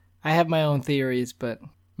 I have my own theories, but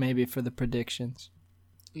maybe for the predictions.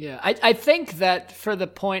 Yeah, I think that for the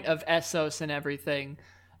point of Essos and everything,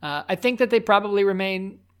 I think that they probably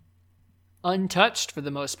remain untouched for the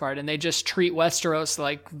most part, and they just treat Westeros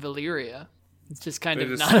like Valyria. It's just kind of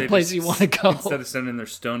not a place you want to go. Instead of sending their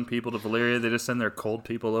stone people to Valyria, they just send their cold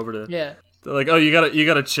people over to. Yeah. They're like, oh, you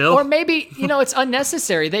gotta chill. Or maybe, it's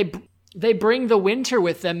unnecessary. They bring the winter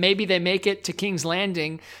with them. Maybe they make it to King's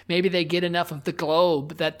Landing. Maybe they get enough of the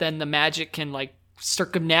globe that then the magic can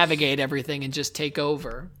circumnavigate everything and just take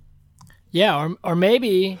over. Yeah, or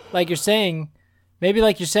maybe like you're saying,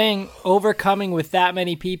 overcoming with that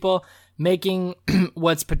many people, making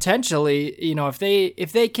what's potentially,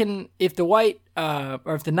 if the White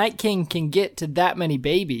or if the Night King can get to that many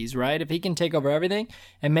babies, right? If he can take over everything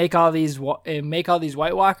and make all these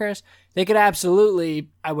White Walkers, they could absolutely,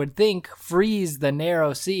 I would think, freeze the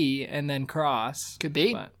narrow sea and then cross. Could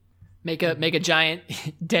be. But, Make a giant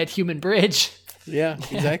dead human bridge. Yeah,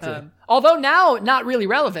 exactly. Although now not really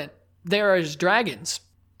relevant. There is dragons.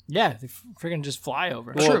 yeah, they freaking just fly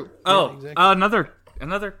over. True. Oh, Yeah, exactly.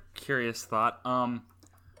 another curious thought.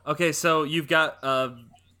 Okay, so you've got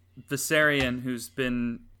Viserion, who's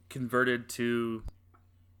been converted to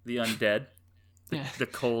the undead, Yeah, the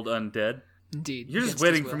cold undead. indeed. You're just Against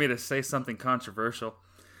waiting his for will. me to say something controversial.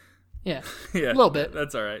 Yeah, Yeah, a little bit.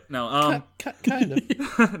 That's all right. No, Kind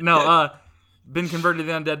of. no, been converted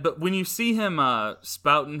to the undead. But when you see him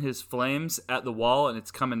spouting his flames at the wall and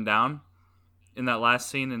it's coming down in that last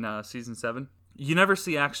scene in season 7, you never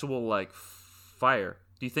see actual fire.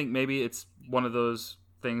 Do you think maybe it's one of those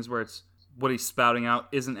things where it's what he's spouting out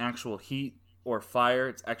isn't actual heat or fire?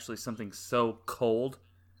 It's actually something so cold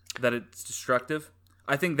that it's destructive.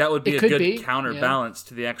 I think that would be It a could good be, counterbalance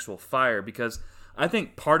to the actual fire, because I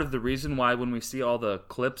think part of the reason why when we see all the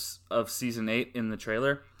clips of season 8 in the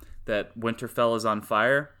trailer that Winterfell is on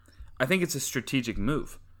fire, I think it's a strategic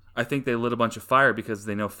move. I think they lit a bunch of fire because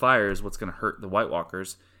they know fire is what's going to hurt the White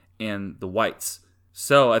Walkers and the Whites.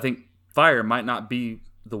 So I think fire might not be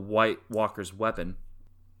the White Walkers' weapon.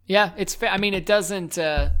 Yeah, it's fair. I mean, it doesn't.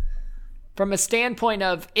 From a standpoint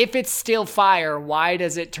of if it's still fire, why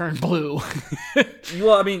does it turn blue?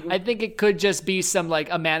 Well, I mean, I think it could just be some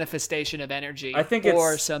a manifestation of energy. I think or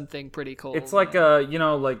it's- something pretty cool. it's like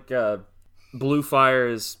blue fire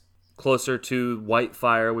is closer to white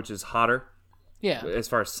fire, which is hotter yeah, as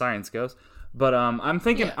far as science goes. But I'm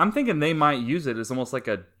thinking they might use it as almost like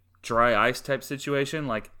a dry ice type situation.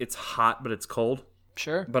 Like it's hot but it's cold.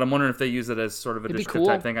 sure. But I'm wondering if they use it as sort of a It'd be descriptive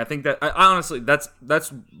type cool. thing. I think that I honestly that's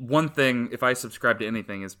one thing. If I subscribe to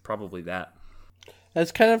anything, is probably that.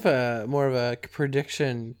 That's kind of more of a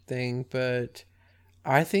prediction thing, but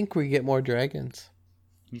I think we get more dragons.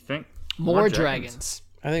 You think More dragons.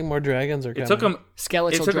 I think more dragons are coming. It took them.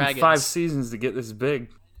 Skeletal It took them dragons. 5 seasons to get this big.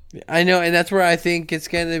 I know, and that's where I think it's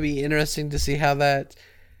going to be interesting to see how that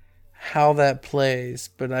plays.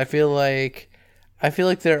 But I feel like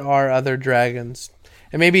there are other dragons,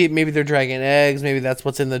 and maybe they're dragon eggs. Maybe that's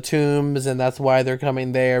what's in the tombs, and that's why they're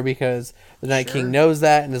coming there, because the Night King knows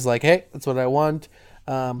that and is like, hey, that's what I want.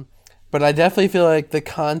 But I definitely feel like the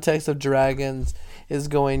context of dragons is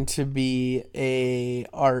going to be a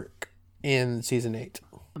arc in season 8.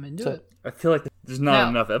 I'm into So- it. I feel like there's not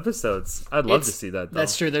enough episodes. I'd love to see that, though.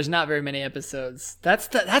 That's true. There's not very many episodes. That's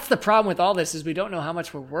the problem with all this is we don't know how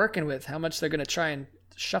much we're working with, how much they're going to try and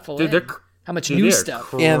shuffle Dude, in, how much new they're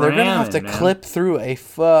stuff. Yeah, they're gonna have to cramming, man. clip through a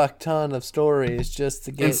fuck ton of stories just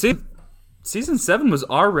to get. And season 7 was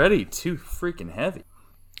already too freaking heavy.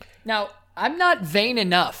 Now, I'm not vain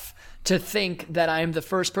enough to think that I am the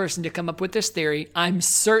first person to come up with this theory. I'm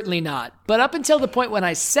certainly not. But up until the point when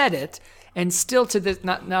I said it, and still to this,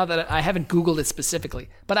 not now that I haven't Googled it specifically,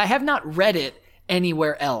 but I have not read it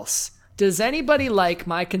anywhere else. Does anybody like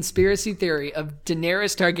my conspiracy theory of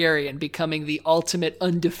Daenerys Targaryen becoming the ultimate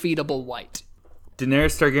undefeatable white?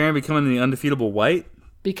 Daenerys Targaryen becoming the undefeatable white?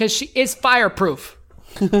 Because she is fireproof.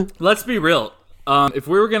 Let's be real. If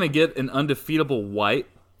we were gonna get an undefeatable white,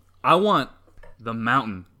 I want the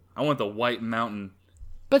Mountain. I want the White Mountain.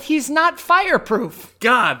 But he's not fireproof.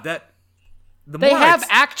 God, They have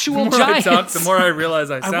actual giants. The more I talk, the more I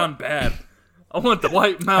realize I sound bad. I want the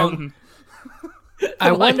White Mountain.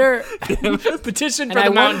 I wonder. Petition for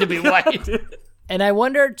the mountain to be white. And I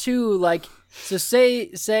wonder too, like, so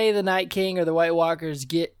say the Night King or the White Walkers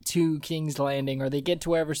get to King's Landing, or they get to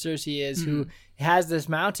wherever Cersei is, who has this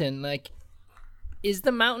mountain. Like, is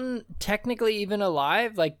the mountain technically even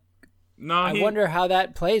alive? Like, No, I wonder how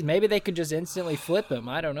that plays. Maybe they could just instantly flip him.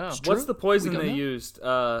 I don't know. What's the poison they used?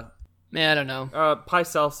 Man, I don't know.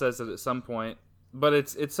 Pycelle says it at some point, but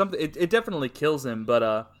it's something. It definitely kills him.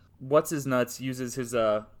 But what's his nuts uses his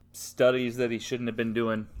studies that he shouldn't have been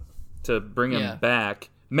doing to bring him back.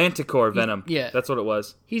 Manticore venom. That's what it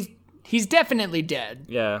was. He's definitely dead.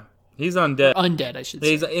 Yeah, he's undead. Undead, I should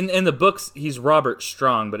say. He's in the books. He's Robert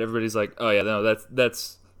Strong, but everybody's like, oh yeah, no,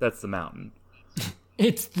 that's the Mountain.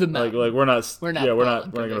 It's the Mountain. Like we're not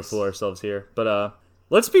gonna fool ourselves here. But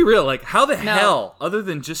let's be real. Like, how the hell, other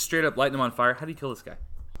than just straight up lighting him on fire, how do you kill this guy?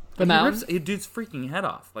 The Mountain. He dude's freaking head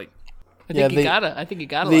off. Like, I think you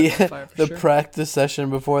gotta light him on fire for the practice session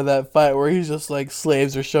before that fight, where he's just like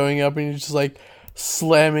slaves are showing up, and he's just like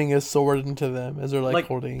slamming his sword into them as they're like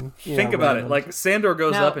holding. Think about it. Like, Sandor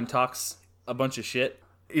goes up and talks a bunch of shit.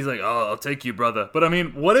 He's like, "Oh, I'll take you, brother." But I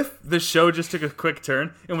mean, what if the show just took a quick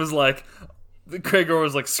turn and was like, Gregor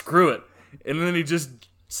was like, "Screw it," and then he just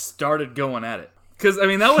started going at it? Because I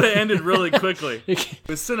mean, that would have ended really quickly. It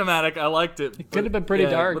was cinematic. I liked it. It could have been pretty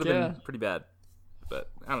dark. It would have been pretty bad. But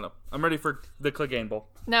I don't know. I'm ready for the Clegane Bowl.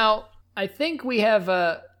 Now, I think we have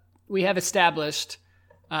established.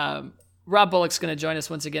 Rob Bullock's going to join us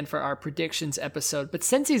once again for our predictions episode. But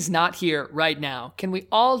since he's not here right now, can we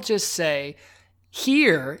all just say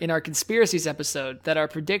here in our conspiracies episode that our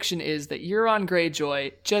prediction is that Euron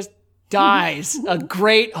Greyjoy just dies a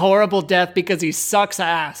great, horrible death because he sucks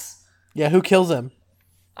ass? Yeah, who kills him?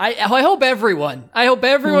 I hope everyone. I hope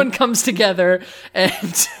everyone comes together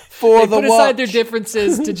and For they put aside their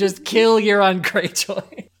differences to just kill Euron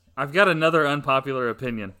Greyjoy. I've got another unpopular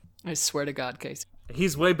opinion. I swear to God, Casey.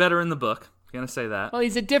 He's way better in the book. I'm gonna say that. Well,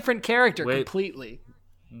 he's a different character completely.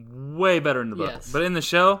 Way better in the book. Yes. But in the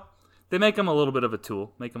show, they make him a little bit of a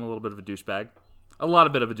tool. Make him a little bit of a douchebag. A lot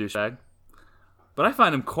of bit of a douchebag. But I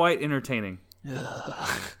find him quite entertaining.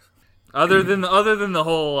 Other than the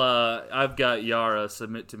whole I've got Yara,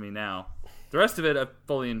 submit to me now. The rest of it I've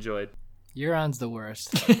fully enjoyed. Euron's the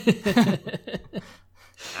worst.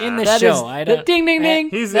 In the show, I don't. Ding ding ding.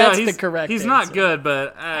 That's the correct. He's answer. not good,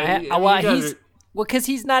 but because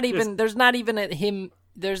he's not even. There's not even him.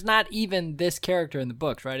 There's not even this character in the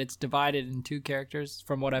books, right? It's divided in two characters,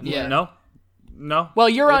 from what I've learned. No. Well,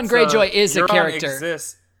 Euron Greyjoy is a character.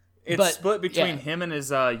 Exists. It's split between him and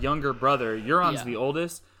his younger brother. Euron's the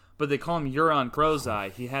oldest, but they call him Euron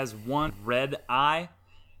Greyjoy. He has one red eye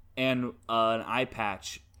and an eye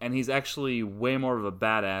patch, and he's actually way more of a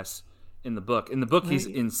badass in the book. In the book, he's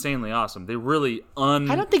insanely awesome. They really I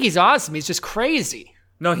don't think he's awesome. He's just crazy.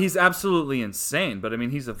 No, he's absolutely insane. But I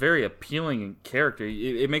mean, he's a very appealing character.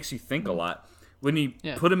 It makes you think a lot. When you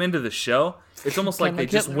put him into the show, it's almost like they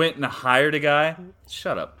just went and hired a guy.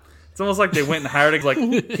 Shut up. It's almost like they went and hired a guy.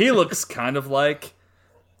 Like, he looks kind of like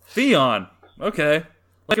Theon. Okay.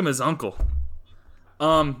 Like him as uncle.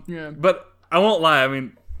 But I won't lie. I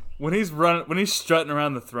mean, when he's strutting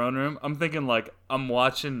around the throne room, I'm thinking like I'm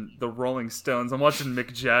watching the Rolling Stones. I'm watching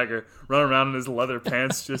Mick Jagger run around in his leather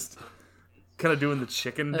pants, just kind of doing the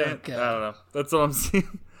chicken dance. I don't know. That's what I'm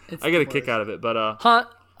seeing. I get a kick out of it. But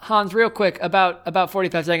Hans, real quick, about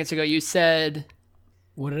 45 seconds ago, you said,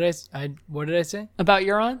 What did I say about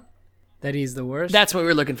Euron? That he's the worst. That's what we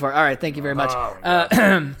were looking for. All right, thank you very much.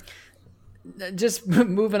 Just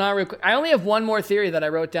moving on real quick. I only have one more theory that I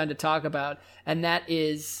wrote down to talk about, and that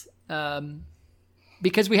is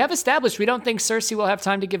because we have established we don't think Cersei will have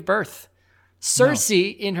time to give birth.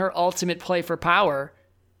 Cersei, in her ultimate play for power,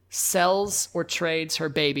 sells or trades her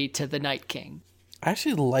baby to the Night King. I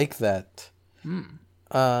actually like that.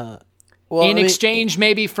 Exchange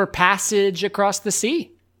maybe for passage across the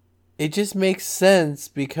sea. It just makes sense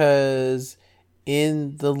because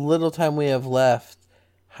in the little time we have left,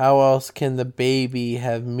 how else can the baby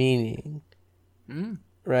have meaning?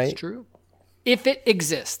 Right? It's true. If it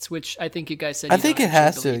exists, which I think you guys said. I think it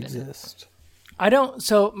has to exist. I don't.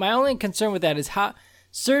 So my only concern with that is how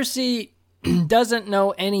Cersei doesn't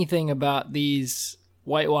know anything about these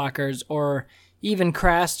White Walkers, or even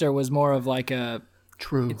Craster was more of like a.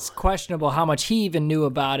 True. It's questionable how much he even knew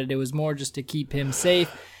about it. It was more just to keep him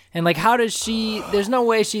safe. And like, how does she? There's no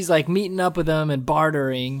way she's like meeting up with them and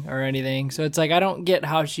bartering or anything. So it's like I don't get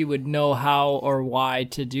how she would know how or why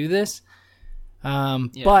to do this.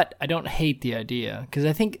 But I don't hate the idea because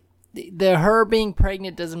I think her being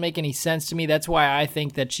pregnant doesn't make any sense to me. That's why I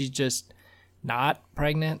think that she's just not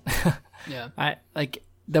pregnant. Yeah, I like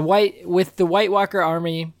the White Walker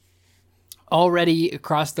army already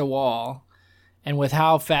across the wall. And with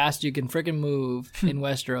how fast you can freaking move in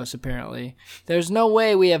Westeros, apparently, there's no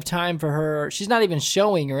way we have time for her. She's not even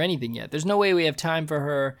showing or anything yet. There's no way we have time for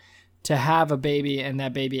her to have a baby and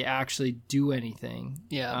that baby actually do anything.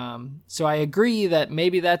 Yeah. So I agree that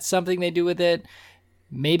maybe that's something they do with it.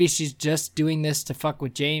 Maybe she's just doing this to fuck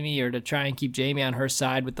with Jaime or to try and keep Jaime on her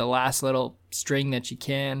side with the last little string that she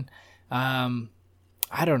can.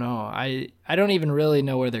 I don't know. I don't even really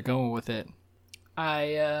know where they're going with it.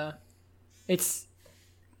 It's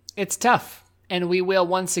tough, and we will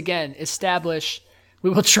once again we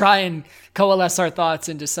will try and coalesce our thoughts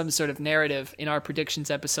into some sort of narrative in our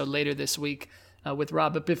predictions episode later this week with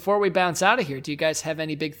Rob. But before we bounce out of here, do you guys have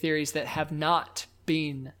any big theories that have not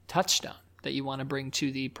been touched on that you want to bring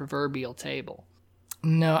to the proverbial table?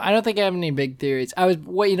 No, I don't think I have any big theories.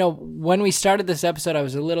 When we started this episode, I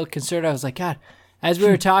was a little concerned. I was like, God, as we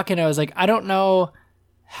were talking, I was like, I don't know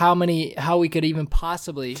how we could even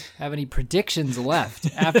possibly have any predictions left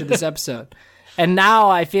after this episode. And now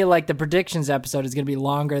I feel like the predictions episode is going to be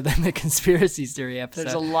longer than the conspiracy theory episode.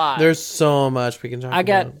 There's a lot. There's so much we can talk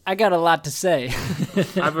about. I got a lot to say.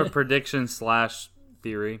 I have a prediction /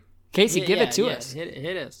 theory. Casey, give it to us.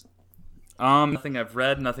 Hit us. Nothing I've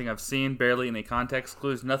read, nothing I've seen, barely any context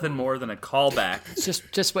clues, nothing more than a callback. It's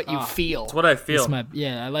just what you feel. It's what I feel.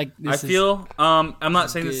 I like this. I'm not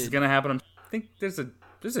saying this is going to happen. I think there's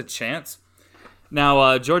a chance.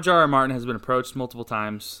 Now, George R. R. Martin has been approached multiple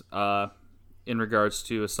times in regards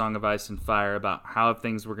to A Song of Ice and Fire about how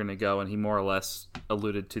things were going to go, and he more or less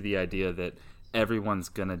alluded to the idea that everyone's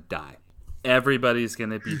going to die. Everybody's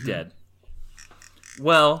going to be dead.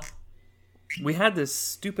 Well, we had this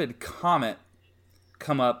stupid comet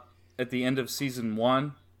come up at the end of Season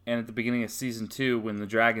 1 and at the beginning of Season 2 when the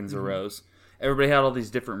dragons arose. Everybody had all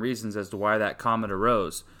these different reasons as to why that comet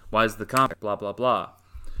arose. Why is the comet? Blah, blah, blah.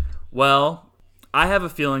 Well, I have a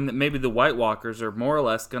feeling that maybe the White Walkers are more or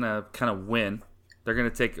less going to kind of win. They're going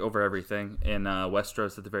to take over everything in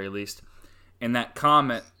Westeros at the very least. And that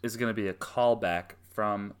comet is going to be a callback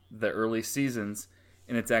from the early seasons.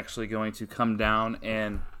 And it's actually going to come down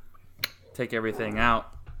and take everything out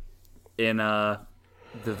in the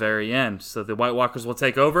very end. So the White Walkers will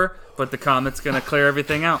take over, but the comet's going to clear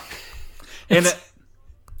everything out. And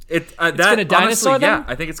it's going to dinosaur them?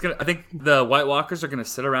 Yeah, I think the White Walkers are going to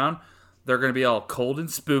sit around. They're going to be all cold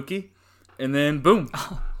and spooky, and then boom,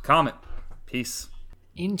 comet, peace.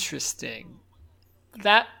 Interesting.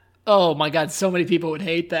 Oh my God, so many people would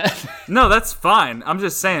hate that. No, that's fine. I'm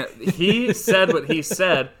just saying he said what he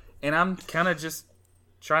said, and I'm kind of just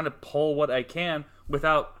trying to pull what I can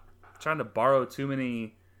without trying to borrow too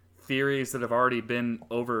many theories that have already been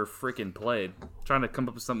over freaking played. Trying to come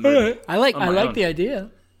up with something. I like the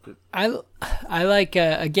idea. I like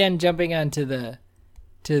again jumping onto the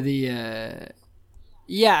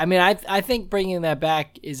yeah. I mean, I think bringing that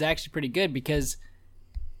back is actually pretty good because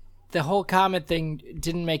the whole comet thing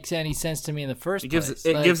didn't make any sense to me in the first place.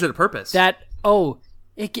 It gives it a purpose.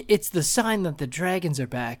 It's the sign that the dragons are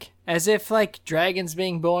back. As if like dragons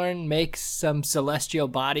being born makes some celestial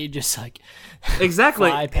body just like exactly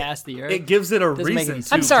fly past the earth. It gives it a Doesn't make any reason. sense.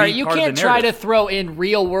 To I'm sorry, be you part of can't the try to narrative. throw in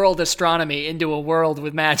real world astronomy into a world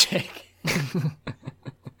with magic.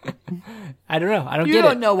 I don't know. I don't You get it.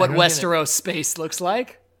 don't know what I don't get it. Westeros space looks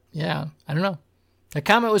like. Yeah, I don't know. The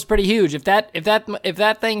comet was pretty huge. If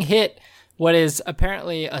that thing hit what is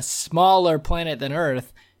apparently a smaller planet than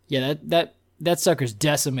Earth, yeah, that sucker's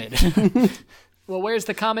decimated. Well, where's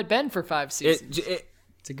the comet been for 5 seasons?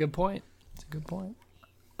 It's a good point.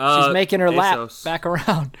 Uh, She's making her lap Essos. back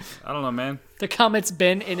around. I don't know, man. The comet's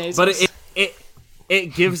been in Essos. But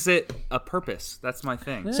it gives it a purpose. That's my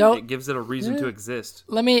thing. So- it gives it a reason to exist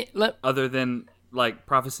Let other than like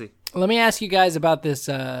prophecy. me ask you guys about this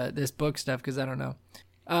this book stuff because I don't know.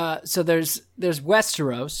 So there's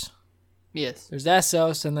Westeros, Yes. there's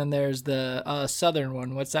Essos, and then there's the southern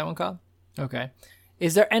one. What's that one called? Okay.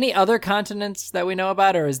 Is there any other continents that we know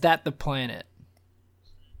about, or is that the planet?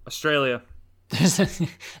 Australia.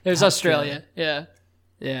 There's Australia. Yeah.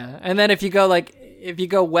 Yeah. And then if you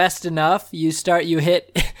go west enough, you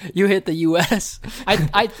hit the US.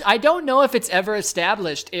 I don't know if it's ever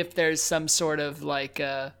established if there's some sort of like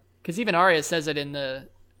because even Arya says it in the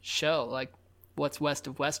show, like what's west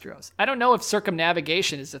of Westeros. I don't know if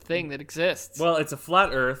circumnavigation is a thing that exists. Well, it's a flat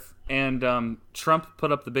Earth, and Trump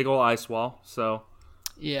put up the big old ice wall, so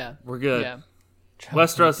yeah, we're good. Yeah.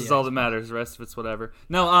 Westeros is all that matters. The rest of it's whatever.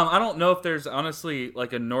 No, I don't know if there's honestly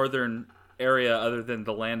like a northern area other than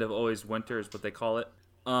the land of always winter is what they call it.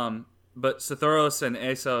 But Sothoros and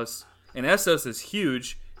Essos is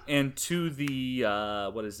huge, and to the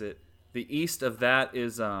the east of that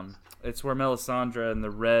is it's where Melisandre and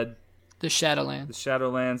the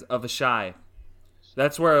Shadowlands of Ashai.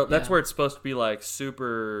 That's where it's supposed to be like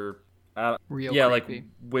super real creepy. Like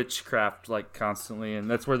witchcraft like constantly,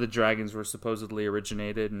 and that's where the dragons were supposedly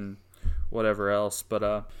originated and whatever else.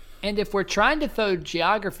 But and if we're trying to throw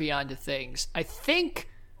geography onto things, I think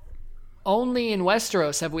only in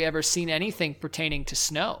Westeros have we ever seen anything pertaining to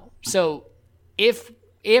snow. So if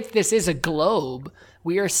this is a globe,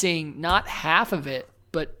 we are seeing not half of it,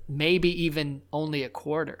 but maybe even only a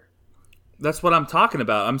quarter. That's what I'm talking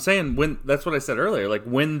about. I'm saying that's what I said earlier. Like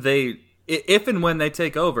if and when they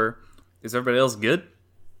take over, is everybody else good?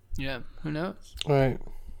 Yeah, who knows? All right.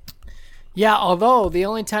 Yeah, although the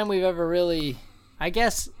only time we've ever really, I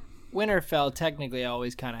guess Winterfell technically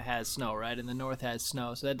always kind of has snow, right? And the north has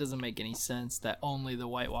snow, so that doesn't make any sense that only the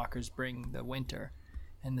White Walkers bring the winter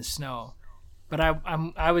and the snow. But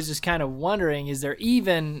I was just kind of wondering, is that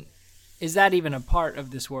even a part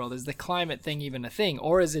of this world? Is the climate thing even a thing?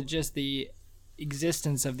 Or is it just the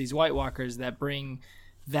existence of these White Walkers that bring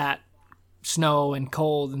that snow and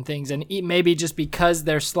cold and things, and maybe just because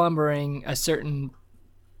they're slumbering a certain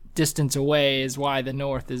distance away is why the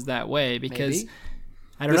north is that way? Because maybe.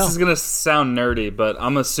 I don't know. This is going to sound nerdy, but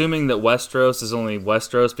I'm assuming that Westeros is only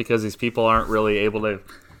Westeros because these people aren't really able to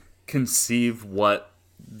conceive what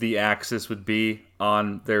the axis would be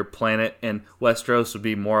on their planet, and Westeros would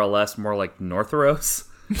be more or less more like Northeros,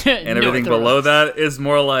 and everything below that is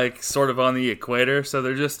more like sort of on the equator, so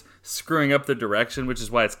they're just screwing up the direction, which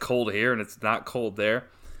is why it's cold here and it's not cold there.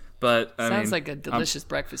 But sounds like a delicious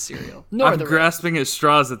breakfast cereal. I'm grasping at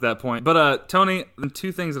straws at that point. But Tony, the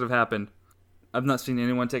two things that have happened: I've not seen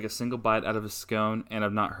anyone take a single bite out of a scone, and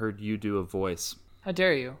I've not heard you do a voice. How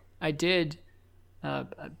dare you? I did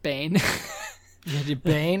Bane. You did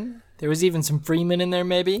Bane? There was even some Freeman in there,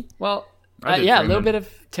 maybe? Well, yeah, a little bit of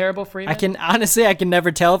terrible Freeman. I can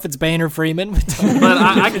never tell if it's Bane or Freeman. But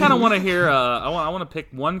I kind of want to hear, I want to pick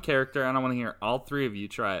one character, and I want to hear all three of you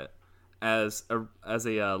try it as a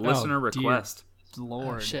listener request.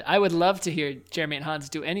 Lord. Oh, shit. I would love to hear Jeremy and Hans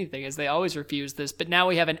do anything, as they always refuse this, but now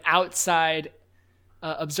we have an outside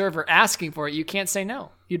observer asking for it. You can't say no.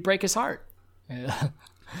 You'd break his heart. Yeah.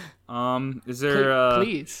 Is there...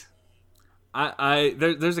 Please.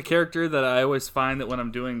 There's a character that I always find that when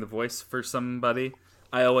I'm doing the voice for somebody,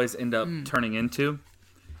 I always end up turning into.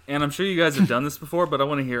 And I'm sure you guys have done this before, but I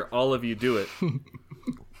want to hear all of you do it.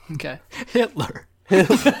 Okay. Hitler.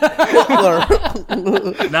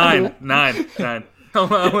 Nine. I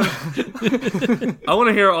want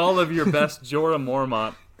to hear all of your best Jorah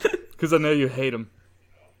Mormont, because I know you hate him.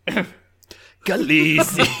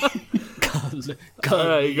 Khaleesi. All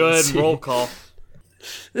right, go ahead and roll call.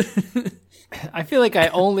 I feel like I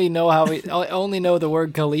only know the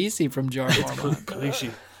word Khaleesi from Jorah Mormont.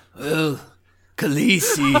 Khaleesi. Well,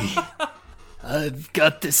 Khaleesi, I've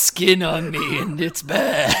got the skin on me and it's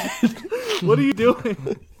bad. What are you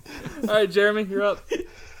doing? All right, Jeremy, you're up.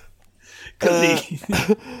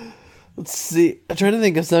 Khaleesi. Let's see. I'm trying to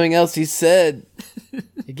think of something else he said.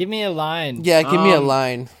 Give me a line. Yeah, give me a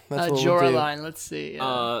line. That's what Jorah we'll do. line. Let's see.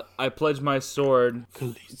 I pledge my sword.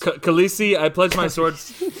 Khaleesi, I pledge my sword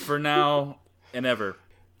for now and ever.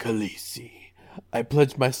 Khaleesi, I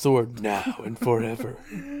pledge my sword now and forever.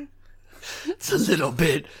 It's a little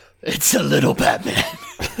Batman.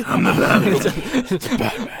 I'm the Batman. It's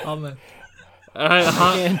Batman. All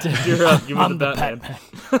right, you're up. Give me the Batman.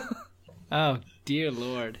 Oh, dear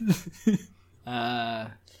Lord. I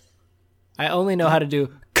only know how to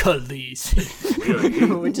do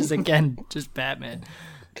Khaleesi, which is, again, just Batman.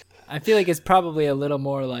 I feel like it's probably a little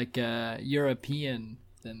more like European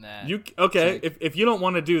than that. If you don't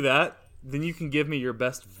want to do that, then you can give me your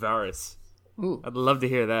best Varys. Ooh. I'd love to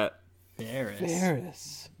hear that.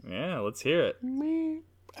 Varys. Yeah, let's hear it.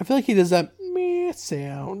 I feel like he does that meh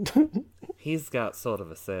sound. He's got sort of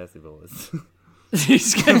a sassy voice.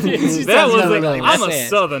 That was really like, I'm a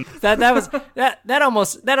Southern. That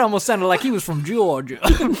almost sounded like he was from Georgia.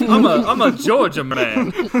 I'm a Georgia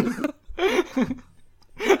man.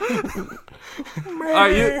 All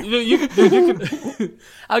right, you can.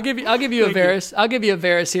 I'll give you a Varys. I'll give you a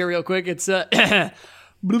Varys here real quick. It's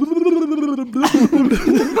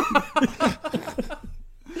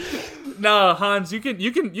No, Hans, you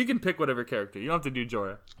can pick whatever character. You don't have to do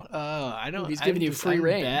Jorah. Oh, I don't. He's giving you free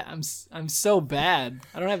reign. I'm so bad.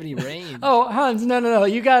 I don't have any range. Oh, Hans, no.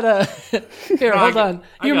 You gotta. Here, hold on.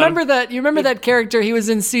 You remember that character? He was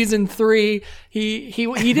in season 3. He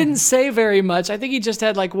didn't say very much. I think he just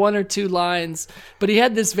had like 1 or 2 lines, but he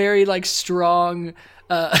had this very like strong,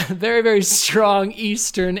 very very strong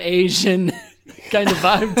Eastern Asian kind of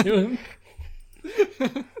vibe to him.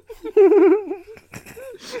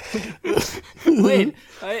 Wait,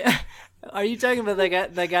 are you talking about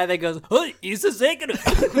that guy that goes, "Hey, he's a second"?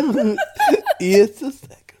 It's a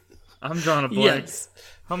second. I'm drawing a blank. Yes.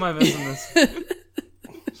 How am I missing this?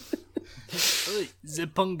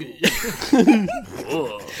 Zipungi.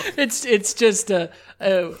 It's just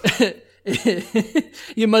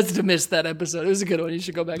you must have missed that episode. It was a good one. You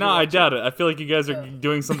should go back. No, I doubt it. I feel like you guys are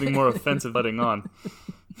doing something more offensive letting on.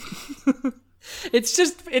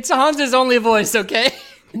 It's Hans's only voice, okay?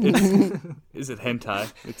 Is it hentai?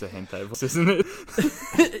 It's a hentai voice, isn't it?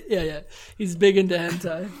 Yeah. He's big into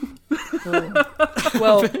hentai.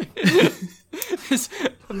 Well, This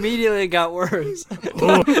immediately got worse.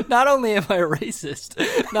 Not only am I racist,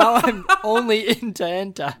 now I'm only into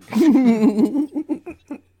hentai.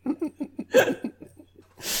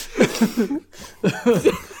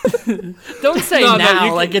 don't say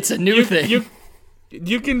now like it's a new thing.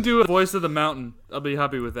 You can do a voice of the mountain. I'll be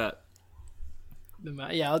happy with that.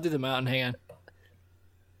 Yeah, I'll do the mountain. Hang on.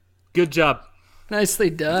 Good job. Nicely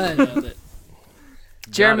done.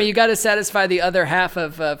 Jeremy, you got to satisfy the other half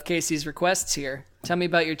of Casey's requests here. Tell me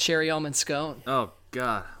about your cherry almond scone. Oh,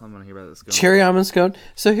 God. I'm going to hear about this. Cherry almond scone.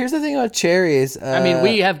 So here's the thing about cherries. I mean,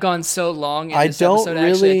 we have gone so long in this episode,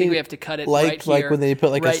 actually. I think we have to cut it right here. Like when they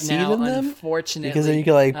put like right a seed now, in them. Unfortunately. Because then you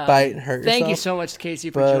can like bite and hurt yourself. Thank you so much, Casey,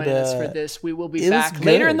 for joining us for this. We will be back good.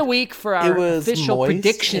 later in the week for our official moist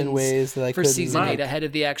predictions in ways that I for couldn't season like. 8 ahead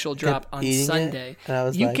of the actual drop on Sunday.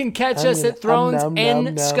 You can catch us at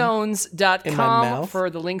thronesndscones.com for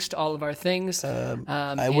the links to all of our things. I would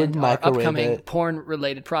and our microwave upcoming it.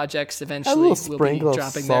 porn-related projects A eventually little will sprinkle be of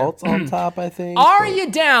dropping salt there. on top, I think. Are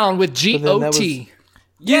you down with GOT?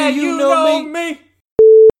 Yeah, you know me.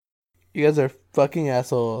 You guys are fucking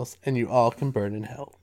assholes, and you all can burn in hell.